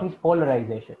 Okay, what is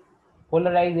polarization?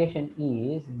 Polarization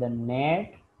is the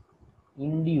net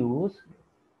induced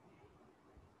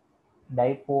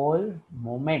dipole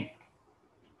moment.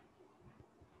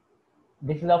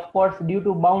 This is of course due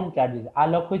to bound charges. આ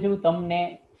લખું છું તમને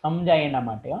સમજાય એના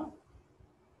માટે.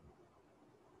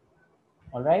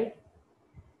 All right,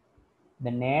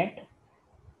 the net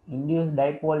induced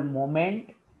dipole moment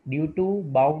due to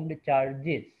bound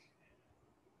charges.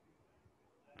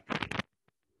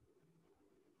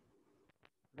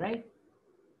 Right,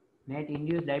 net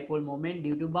induced dipole moment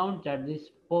due to bound charges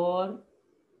per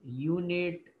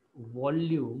unit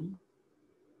volume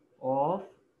of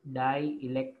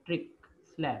dielectric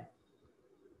slab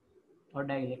or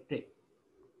dielectric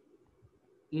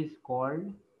is called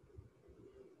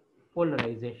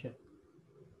polarization.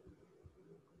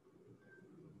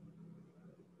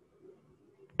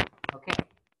 Okay,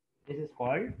 this is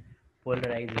called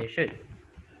polarization.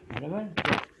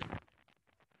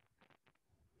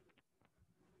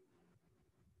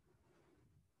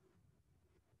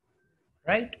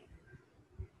 Right,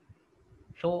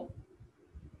 so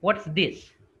what's this?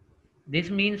 This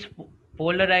means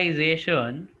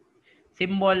polarization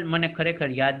symbol મને ખરેખર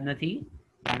યાદ નથી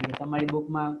કારણ કે તમારી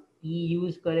બુકમાં E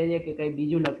use કરે છે કે કઈ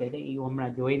બીજું લખે છે એ હમણાં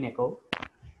જોઈને કહું.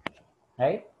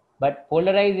 Right, but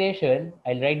polarization,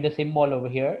 I'll write the symbol over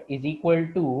here, is equal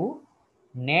to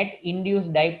net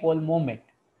induced dipole moment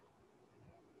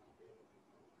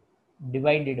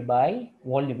divided by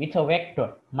volume. It's a vector,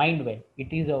 mind well,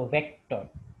 it is a vector.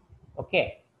 Okay,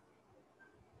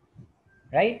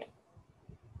 right,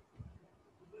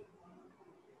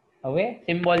 હવે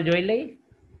symbol જોઈ લઈ.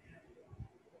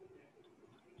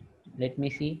 Let me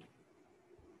see.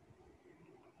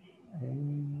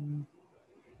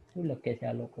 શું લખે છે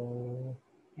આ લોકો?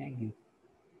 Thank you.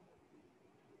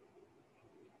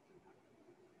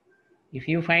 If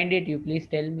you find it, you please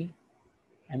tell me.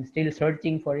 I'm still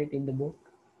searching for it in the book.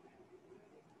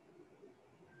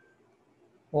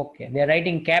 Okay, they're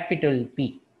writing capital P.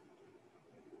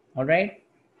 All right,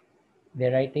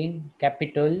 they're writing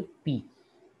capital P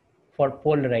for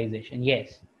polarization. Yes.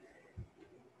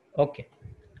 Okay.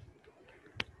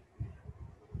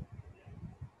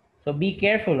 So be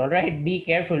careful, all right? Be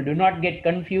careful. Do not get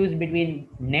confused between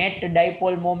net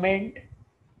dipole moment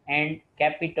and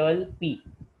capital P.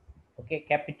 Okay,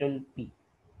 capital P.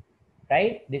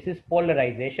 Right? This is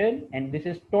polarization and this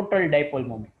is total dipole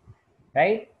moment.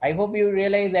 Right? I hope you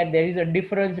realize that there is a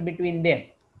difference between them.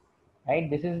 Right?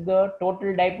 This is the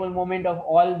total dipole moment of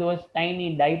all those tiny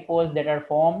dipoles that are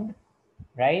formed,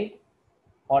 right?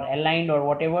 Or aligned or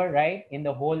whatever, right? In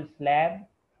the whole slab.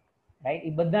 Right, એ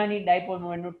બધાની dipole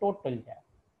moment નું total છે,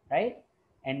 right?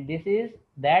 And this is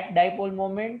that dipole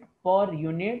moment per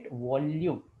unit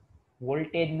volume.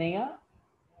 Voltage નહીં,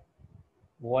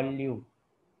 volume.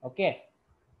 Okay,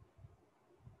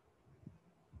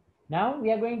 now we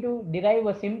are going to derive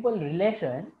a simple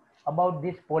relation about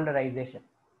this polarization.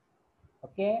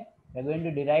 Okay, we're going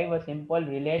to derive a simple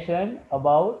relation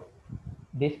about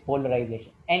this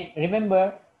polarization. And remember,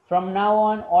 from now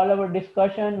on, all our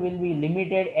discussion will be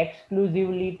limited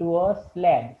exclusively to a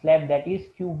slab that is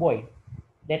cuboid.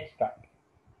 Let's start.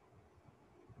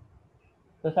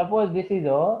 So suppose this is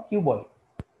a cuboid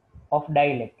of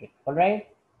dielectric, all right,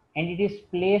 and it is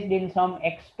placed in some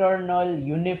external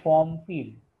uniform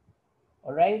field,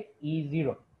 all right,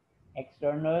 E0,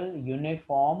 external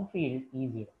uniform field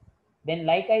E0. Then,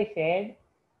 like I said,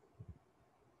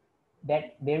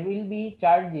 that there will be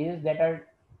charges that are,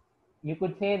 you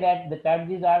could say that the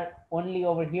charges are only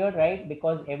over here, right?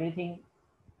 Because everything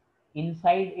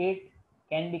inside it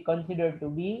can be considered to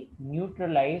be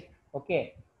neutralized.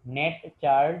 Okay, net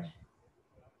charge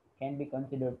can be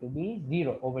considered to be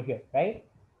 0 over here, right?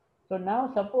 So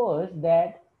now suppose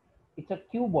that it's a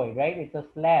cuboid, right? It's a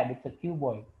slab, it's a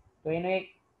cuboid. So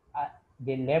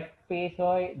the left face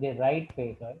or the right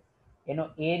face or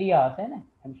area hase ne?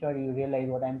 I'm sure you realize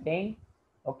what I'm saying.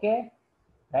 Okay,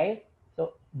 right?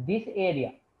 So this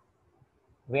area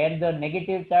where the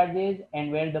negative charge is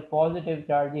and where the positive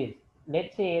charge is,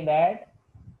 let's say that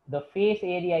the face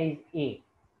area is A,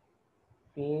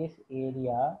 face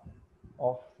area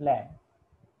of slab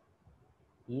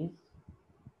is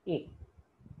A,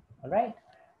 all right?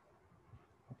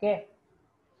 Okay,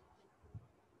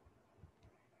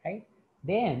 right?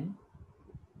 Then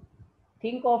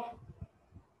think of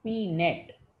P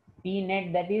net. P net,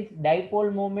 that is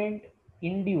dipole moment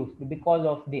induced because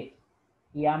of this.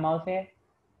 E આમ આવશે.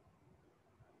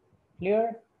 Clear?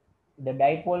 The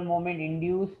dipole moment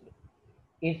induced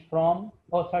is from,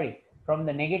 oh sorry, from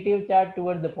the negative charge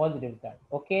towards the positive charge.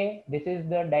 Okay, this is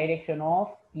the direction of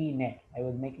E net. I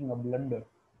was making a blunder.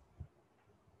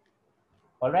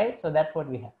 All right, so that's what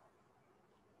we have.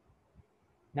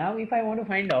 Now if I want to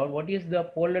find out what is the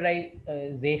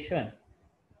polarization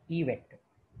E vector,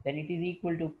 then it is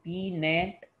equal to P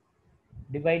net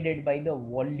divided by the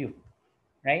volume,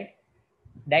 right?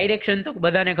 Direction to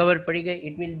બધાને ખબર પડી ગઈ.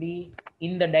 It will be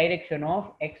in the direction of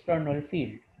external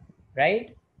field, right?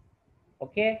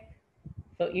 Okay,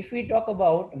 so if we talk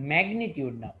about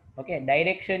magnitude now, okay,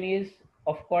 direction is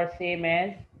of course same as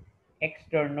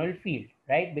external field,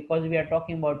 right? Because we are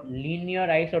talking about linear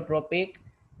isotropic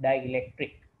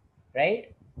dielectric, right?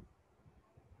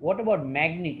 What about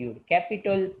magnitude?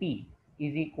 Capital P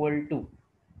is equal to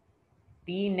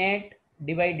P net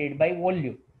divided by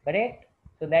volume, correct?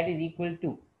 So that is equal to,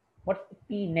 what's the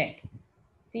P net?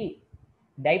 See,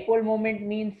 dipole moment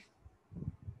means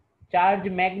charge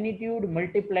magnitude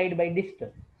multiplied by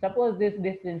distance. Suppose this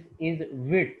distance is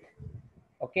width.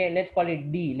 Okay, let's call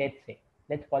it D, let's say.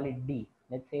 Let's call it D.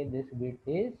 Let's say this width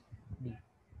is D.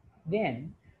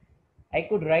 Then I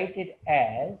could write it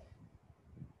as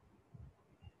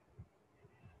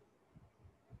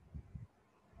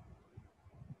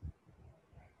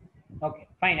okay,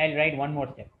 fine, I'll write one more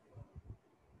step.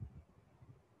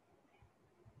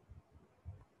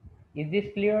 Is this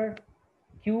clear?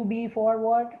 QB for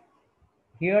what?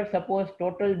 Here suppose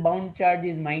total bound charge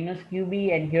is minus QB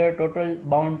and here total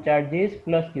bound charge is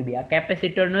plus QB. A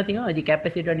capacitor nothing, the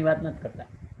capacitor ni વાત નથી કરતા.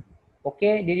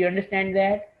 Okay, did you understand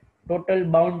that? Total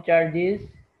bound charge is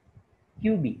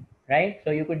QB, right? So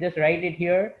you could just write it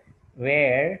here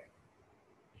where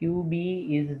QB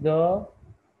is the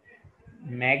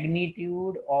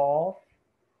magnitude of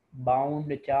bound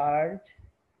charge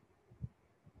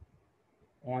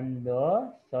on the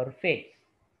surface,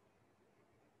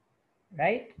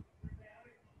 right?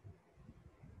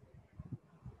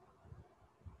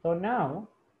 So now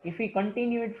if we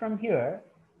continue it from here,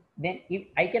 then if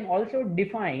I can also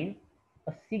define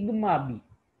a sigma B,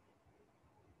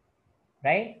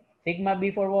 right? Sigma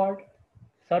B for what?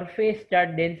 Surface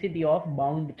charge density of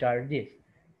bound charges.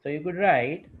 So you could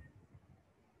write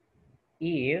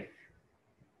if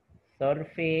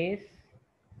surface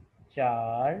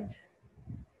charge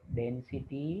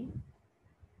density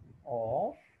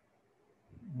of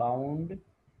bound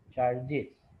charges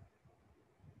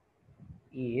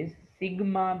is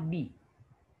sigma B,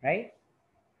 right?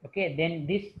 Okay, then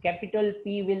this capital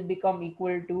P will become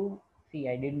equal to, see,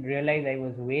 I didn't realize I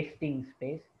was wasting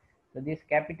space. So this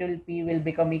capital P will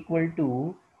become equal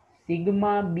to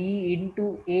sigma B into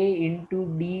A into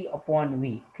D upon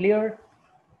V. Clear?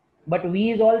 But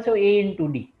V is also A into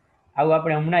D. આવું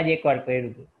આપણે હમણાં જ એકવાર કર્યું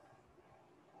હતું.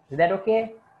 Is that okay?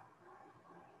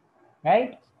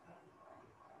 Right?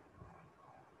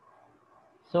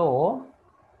 So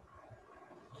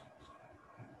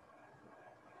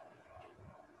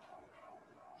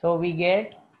we get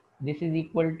this is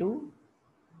equal to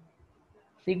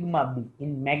sigma B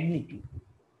in magnitude,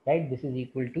 right? This is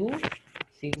equal to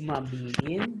sigma B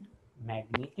in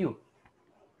magnitude,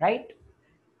 right?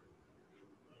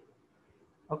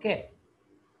 Okay,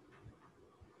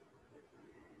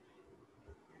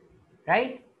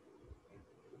 right?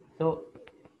 So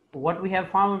what we have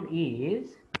found is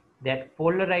that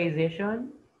polarization,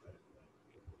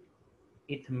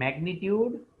 its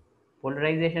magnitude,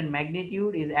 polarization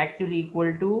magnitude is actually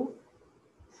equal to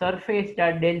surface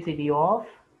charge density of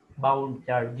bound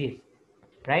charges,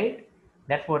 right?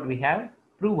 That's what we have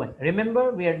proven. Remember,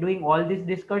 we are doing all this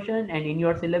discussion, and in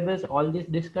your syllabus all this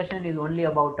discussion is only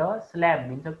about a slab,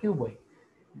 means a cuboid,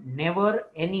 never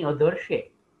any other shape.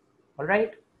 All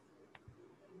right,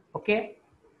 okay,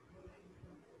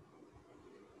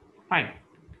 fine.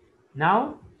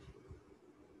 Now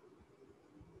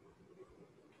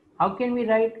how can we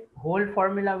write whole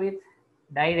formula with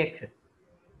direction?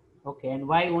 Okay, and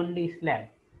why only slab?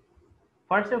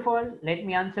 First of all, let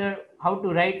me answer how to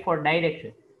write for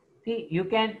direction. See, you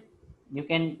can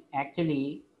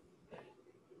actually,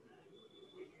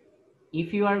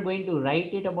 if you are going to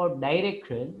write it about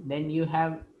direction, then you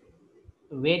have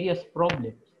various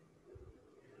problems.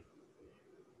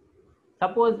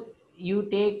 Suppose you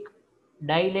take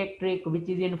dielectric which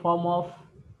is in form of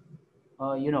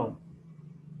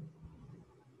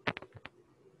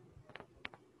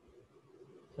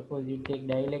suppose you take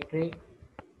dielectric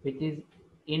which is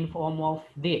in form of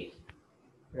this,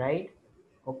 right?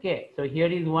 Okay, so here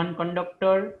is one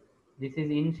conductor, This is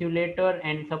insulator,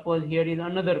 and suppose here is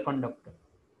another conductor,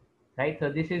 right? So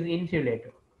this is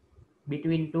insulator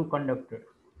between two conductors,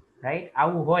 right?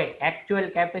 આવું હોય, actual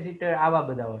capacitor આવા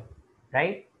બધા હોય,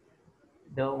 right?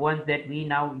 The ones that we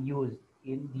now use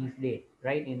in these days,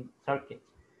 right, in circuits.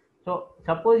 So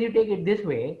suppose you take it this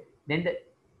way, then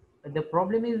the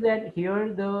problem is that here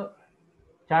the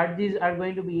charges are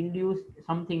going to be induced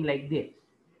something like this,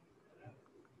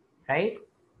 right?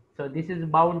 So this is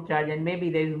bound charge, and maybe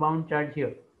there is bound charge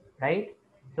here, right?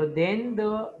 So then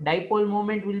the dipole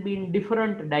moment will be in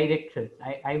different directions.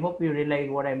 I hope you realize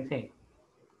what I'm saying,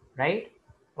 right?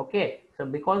 Okay, so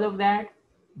because of that,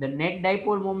 the net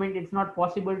dipole moment, it's not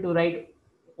possible to write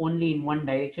only in one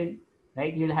direction,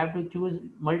 right? You'll have to choose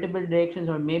multiple directions,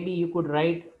 or maybe you could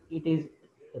write it is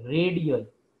radial.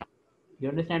 You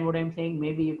understand what I'm saying?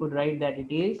 Maybe you could write that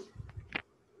it is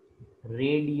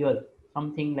radial,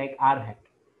 something like r hat.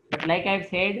 But like I've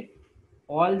said,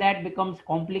 all that becomes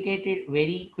complicated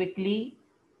very quickly,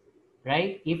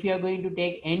 right? If you are going to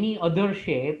take any other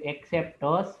shape except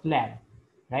a slab,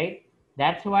 right?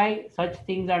 That's why such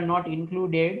things are not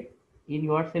included in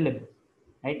your syllabus,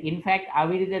 right? In fact,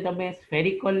 આવી રીતે તમે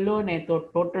spherical લો ને તો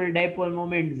total dipole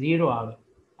moment 0 આવે.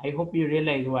 I hope you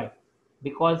realize why.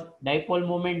 Because dipole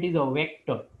moment is a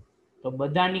vector. તો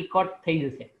બધાની cut થઈ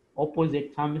જશે, opposite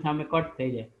સામે સામે કટ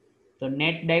થઈ જાય. તો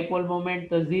net dipole moment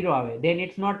તો 0 આવે. Then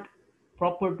it's not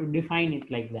proper to define it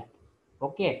like that.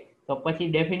 Okay, તો પછી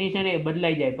definition એ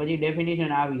બદલાઈ જાય, પછી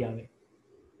definition આવી આવે.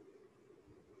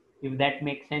 If that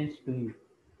makes sense to you,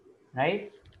 right?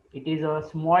 It is a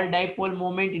small dipole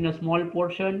moment in a small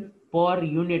portion per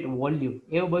unit volume.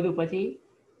 એવું બધું પછી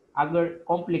આગળ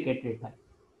complicated થાય,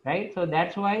 right? So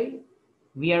that's why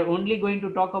we are only going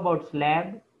to talk about slab,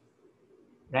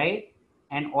 right?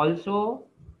 And also,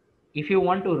 if you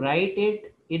want to write it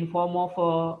in form of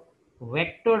a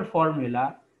vector formula,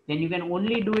 then you can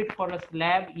only do it for a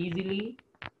slab easily,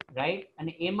 right? And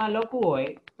એમાં લખવું હોય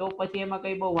તો પછી એમાં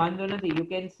કઈ બહુ વાંધો નથી.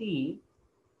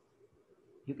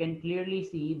 You can clearly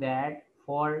see that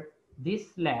for this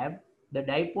slab, the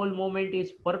dipole moment is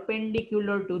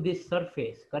perpendicular to this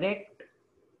surface, correct?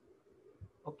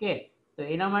 Okay, so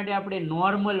એના માટે આપણે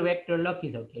normal vector લખી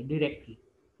શકીએ directly.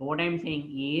 So what I'm saying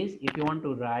is, if you want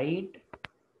to write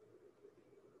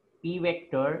p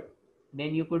vector,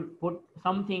 then you could put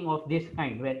something of this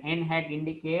kind where n hat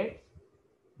indicates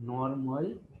normal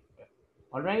vector.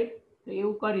 All right, so you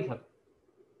કરી શકો,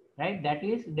 right? That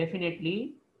is definitely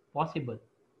possible.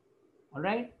 All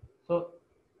right, so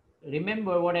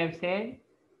remember what I've said.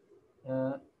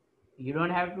 You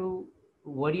don't have to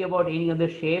worry about any other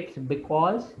shapes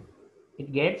because it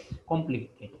gets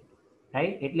complicated,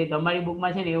 right? એટલે તમારી બુકમાં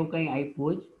છે ને એવું કંઈ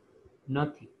આપ્યું જ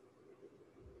નથી.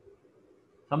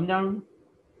 સમજાણું?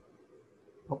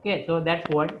 Okay, so that's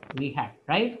what we have,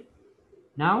 right?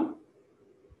 Now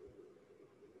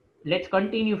let's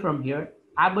continue from here.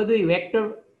 આ બધું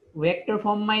વેક્ટર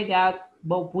ફોર્મમાં આ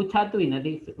બહુ પૂછાતું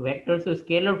નથી. વેક્ટર શું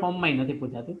સ્કેલર ફોર્મમાં નથી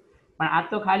પૂછાતું, પણ આ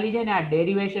તો ખાલી છે ને આ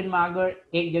ડેરિવેશનમાં આગળ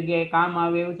એક જગ્યાએ કામ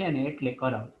આવે એવું છે ને એટલે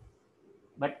કરાવ.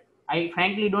 But I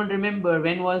frankly don't remember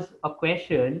when was a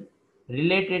question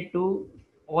related to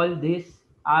all this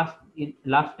asked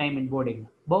last time in board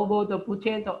exam. બહુ તો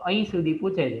પૂછે તો અહીં સુધી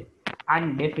પૂછે છે આની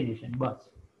ડેફિનેશન, બસ.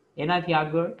 એનાથી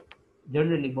આગળ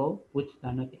જનરલી બહુ પૂછતા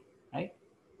નથી, right?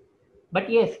 But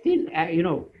yes, still,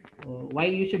 why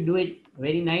you should do it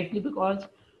very nicely, because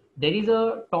there is a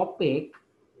topic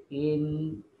in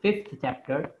 5th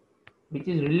chapter which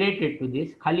is related to this.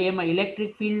 ખાલી એમાં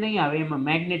electric field નહીં આવે, એમાં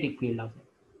magnetic field આવશે,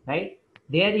 right?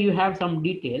 There you have some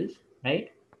details, right?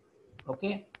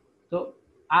 Okay, so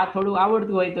આ થોડું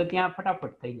આવડતું હોય તો ત્યાં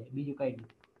ફટાફટ થઈ જાય, બીજું કઈ નહીં,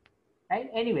 right?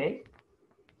 Anyways,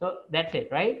 so that's it,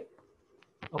 right?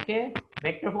 Okay,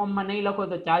 vector ફોર્મમાં નહીં લખો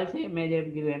તો ચાલશે. મેં જેમ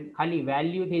કીધું એમ ખાલી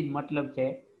વેલ્યુથી જ મતલબ છે,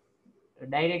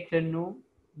 ડાયરેક્શનનું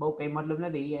બહુ કંઈ મતલબ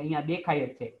નથી. અહીંયા દેખાય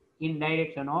જ છે, in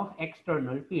direction of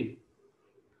external field,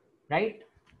 right?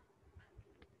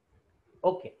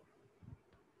 Okay,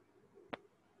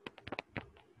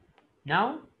 now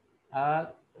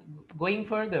going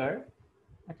further.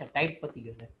 અચ્છા, ટાઈપ પતી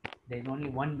ગયો છે. There is only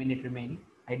 1 minute remaining.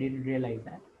 I didn't realize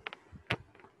that.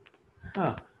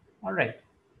 All right.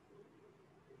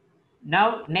 Now,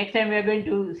 next time we are going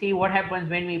to see what happens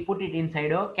when we put it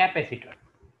inside a capacitor,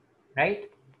 right?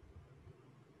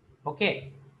 Okay.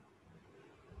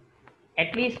 At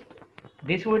least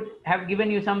this would have given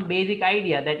you some basic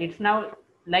idea that it's now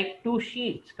like two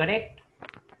sheets, correct?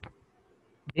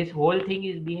 This whole thing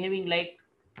is behaving like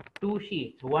two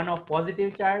sheets, one of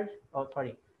positive charge,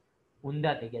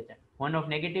 one of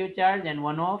negative charge and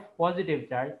one of positive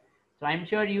charge. So I'm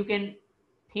sure you can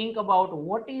think about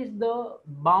what is the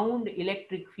bound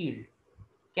electric field,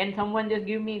 Can someone just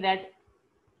give me that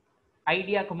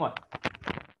idea? Come on.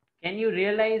 Can you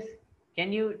realize,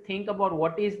 can you think about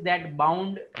what is that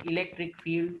bound electric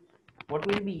field? What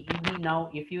will be EB now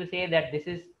if you say that this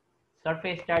is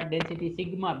surface charge density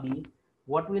sigma B?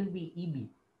 What will be EB?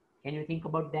 Can you think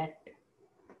about that?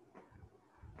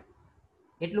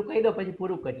 એટલું કહી દો પછી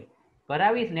પૂરું કરીએ.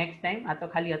 કરાવીશ next time. આ તો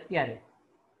ખાલી અત્યારે.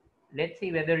 Let's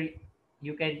see whether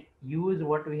you can use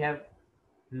what we have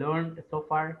learned so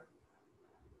far.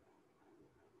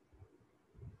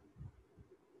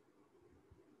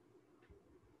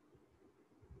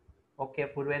 Okay,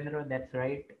 Purvendra, that's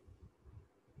right.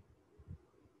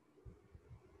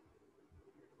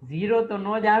 0 તો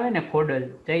નો જ આવે ને ખોડલ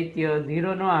ચૈત્ય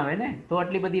 0 નો આવે ને તો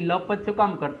આટલી બધી લપ જ શું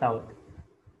કામ કરતા હોત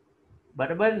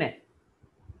બરાબર ને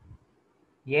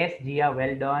yes Jia,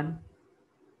 well done,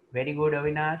 very good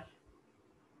Avinash.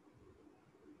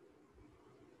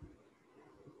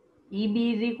 EB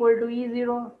is equal to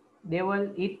E0. Deval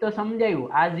ઈ તો સમજાયું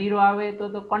આ 0 આવે તો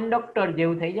કંડક્ટર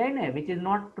જેવું થઈ જાય ને which is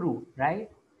not true, right?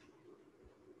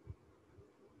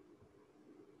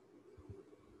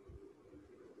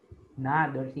 ના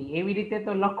દર્શી એવી રીતે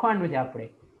તો લખવાનું જ આપણે.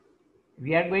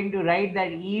 We are going to write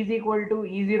that E is equal to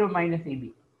E0 minus EB.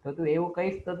 તો તું એવું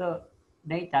કહીશ તો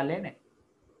નહીં ચાલે ને.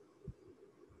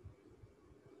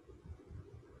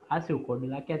 આ શું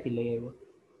કોડલા ક્યાંથી લઈ આવ્યો?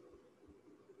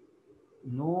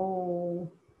 નો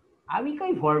આવી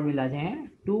કઈ ફોર્મ્યુલા છે?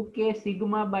 2k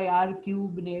sigma by r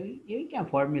cube ને એવી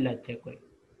ક્યાં ફોર્મ્યુલા છે કોઈ?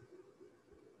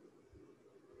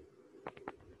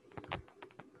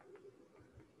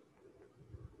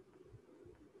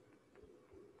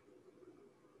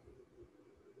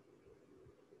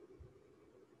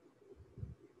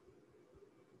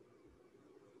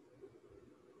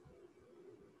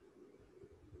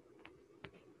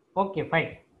 Okay,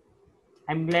 fine.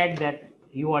 I'm glad that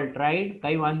you all tried.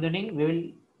 Kai વાંધો નહીં. We will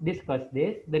discuss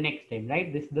this the next time, right?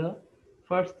 This is the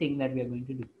first thing that we are going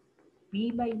to do.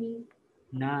 P by B.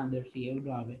 ના દર્શી એવું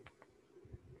ન આવે.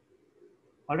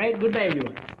 All right. Goodbye,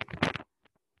 everyone.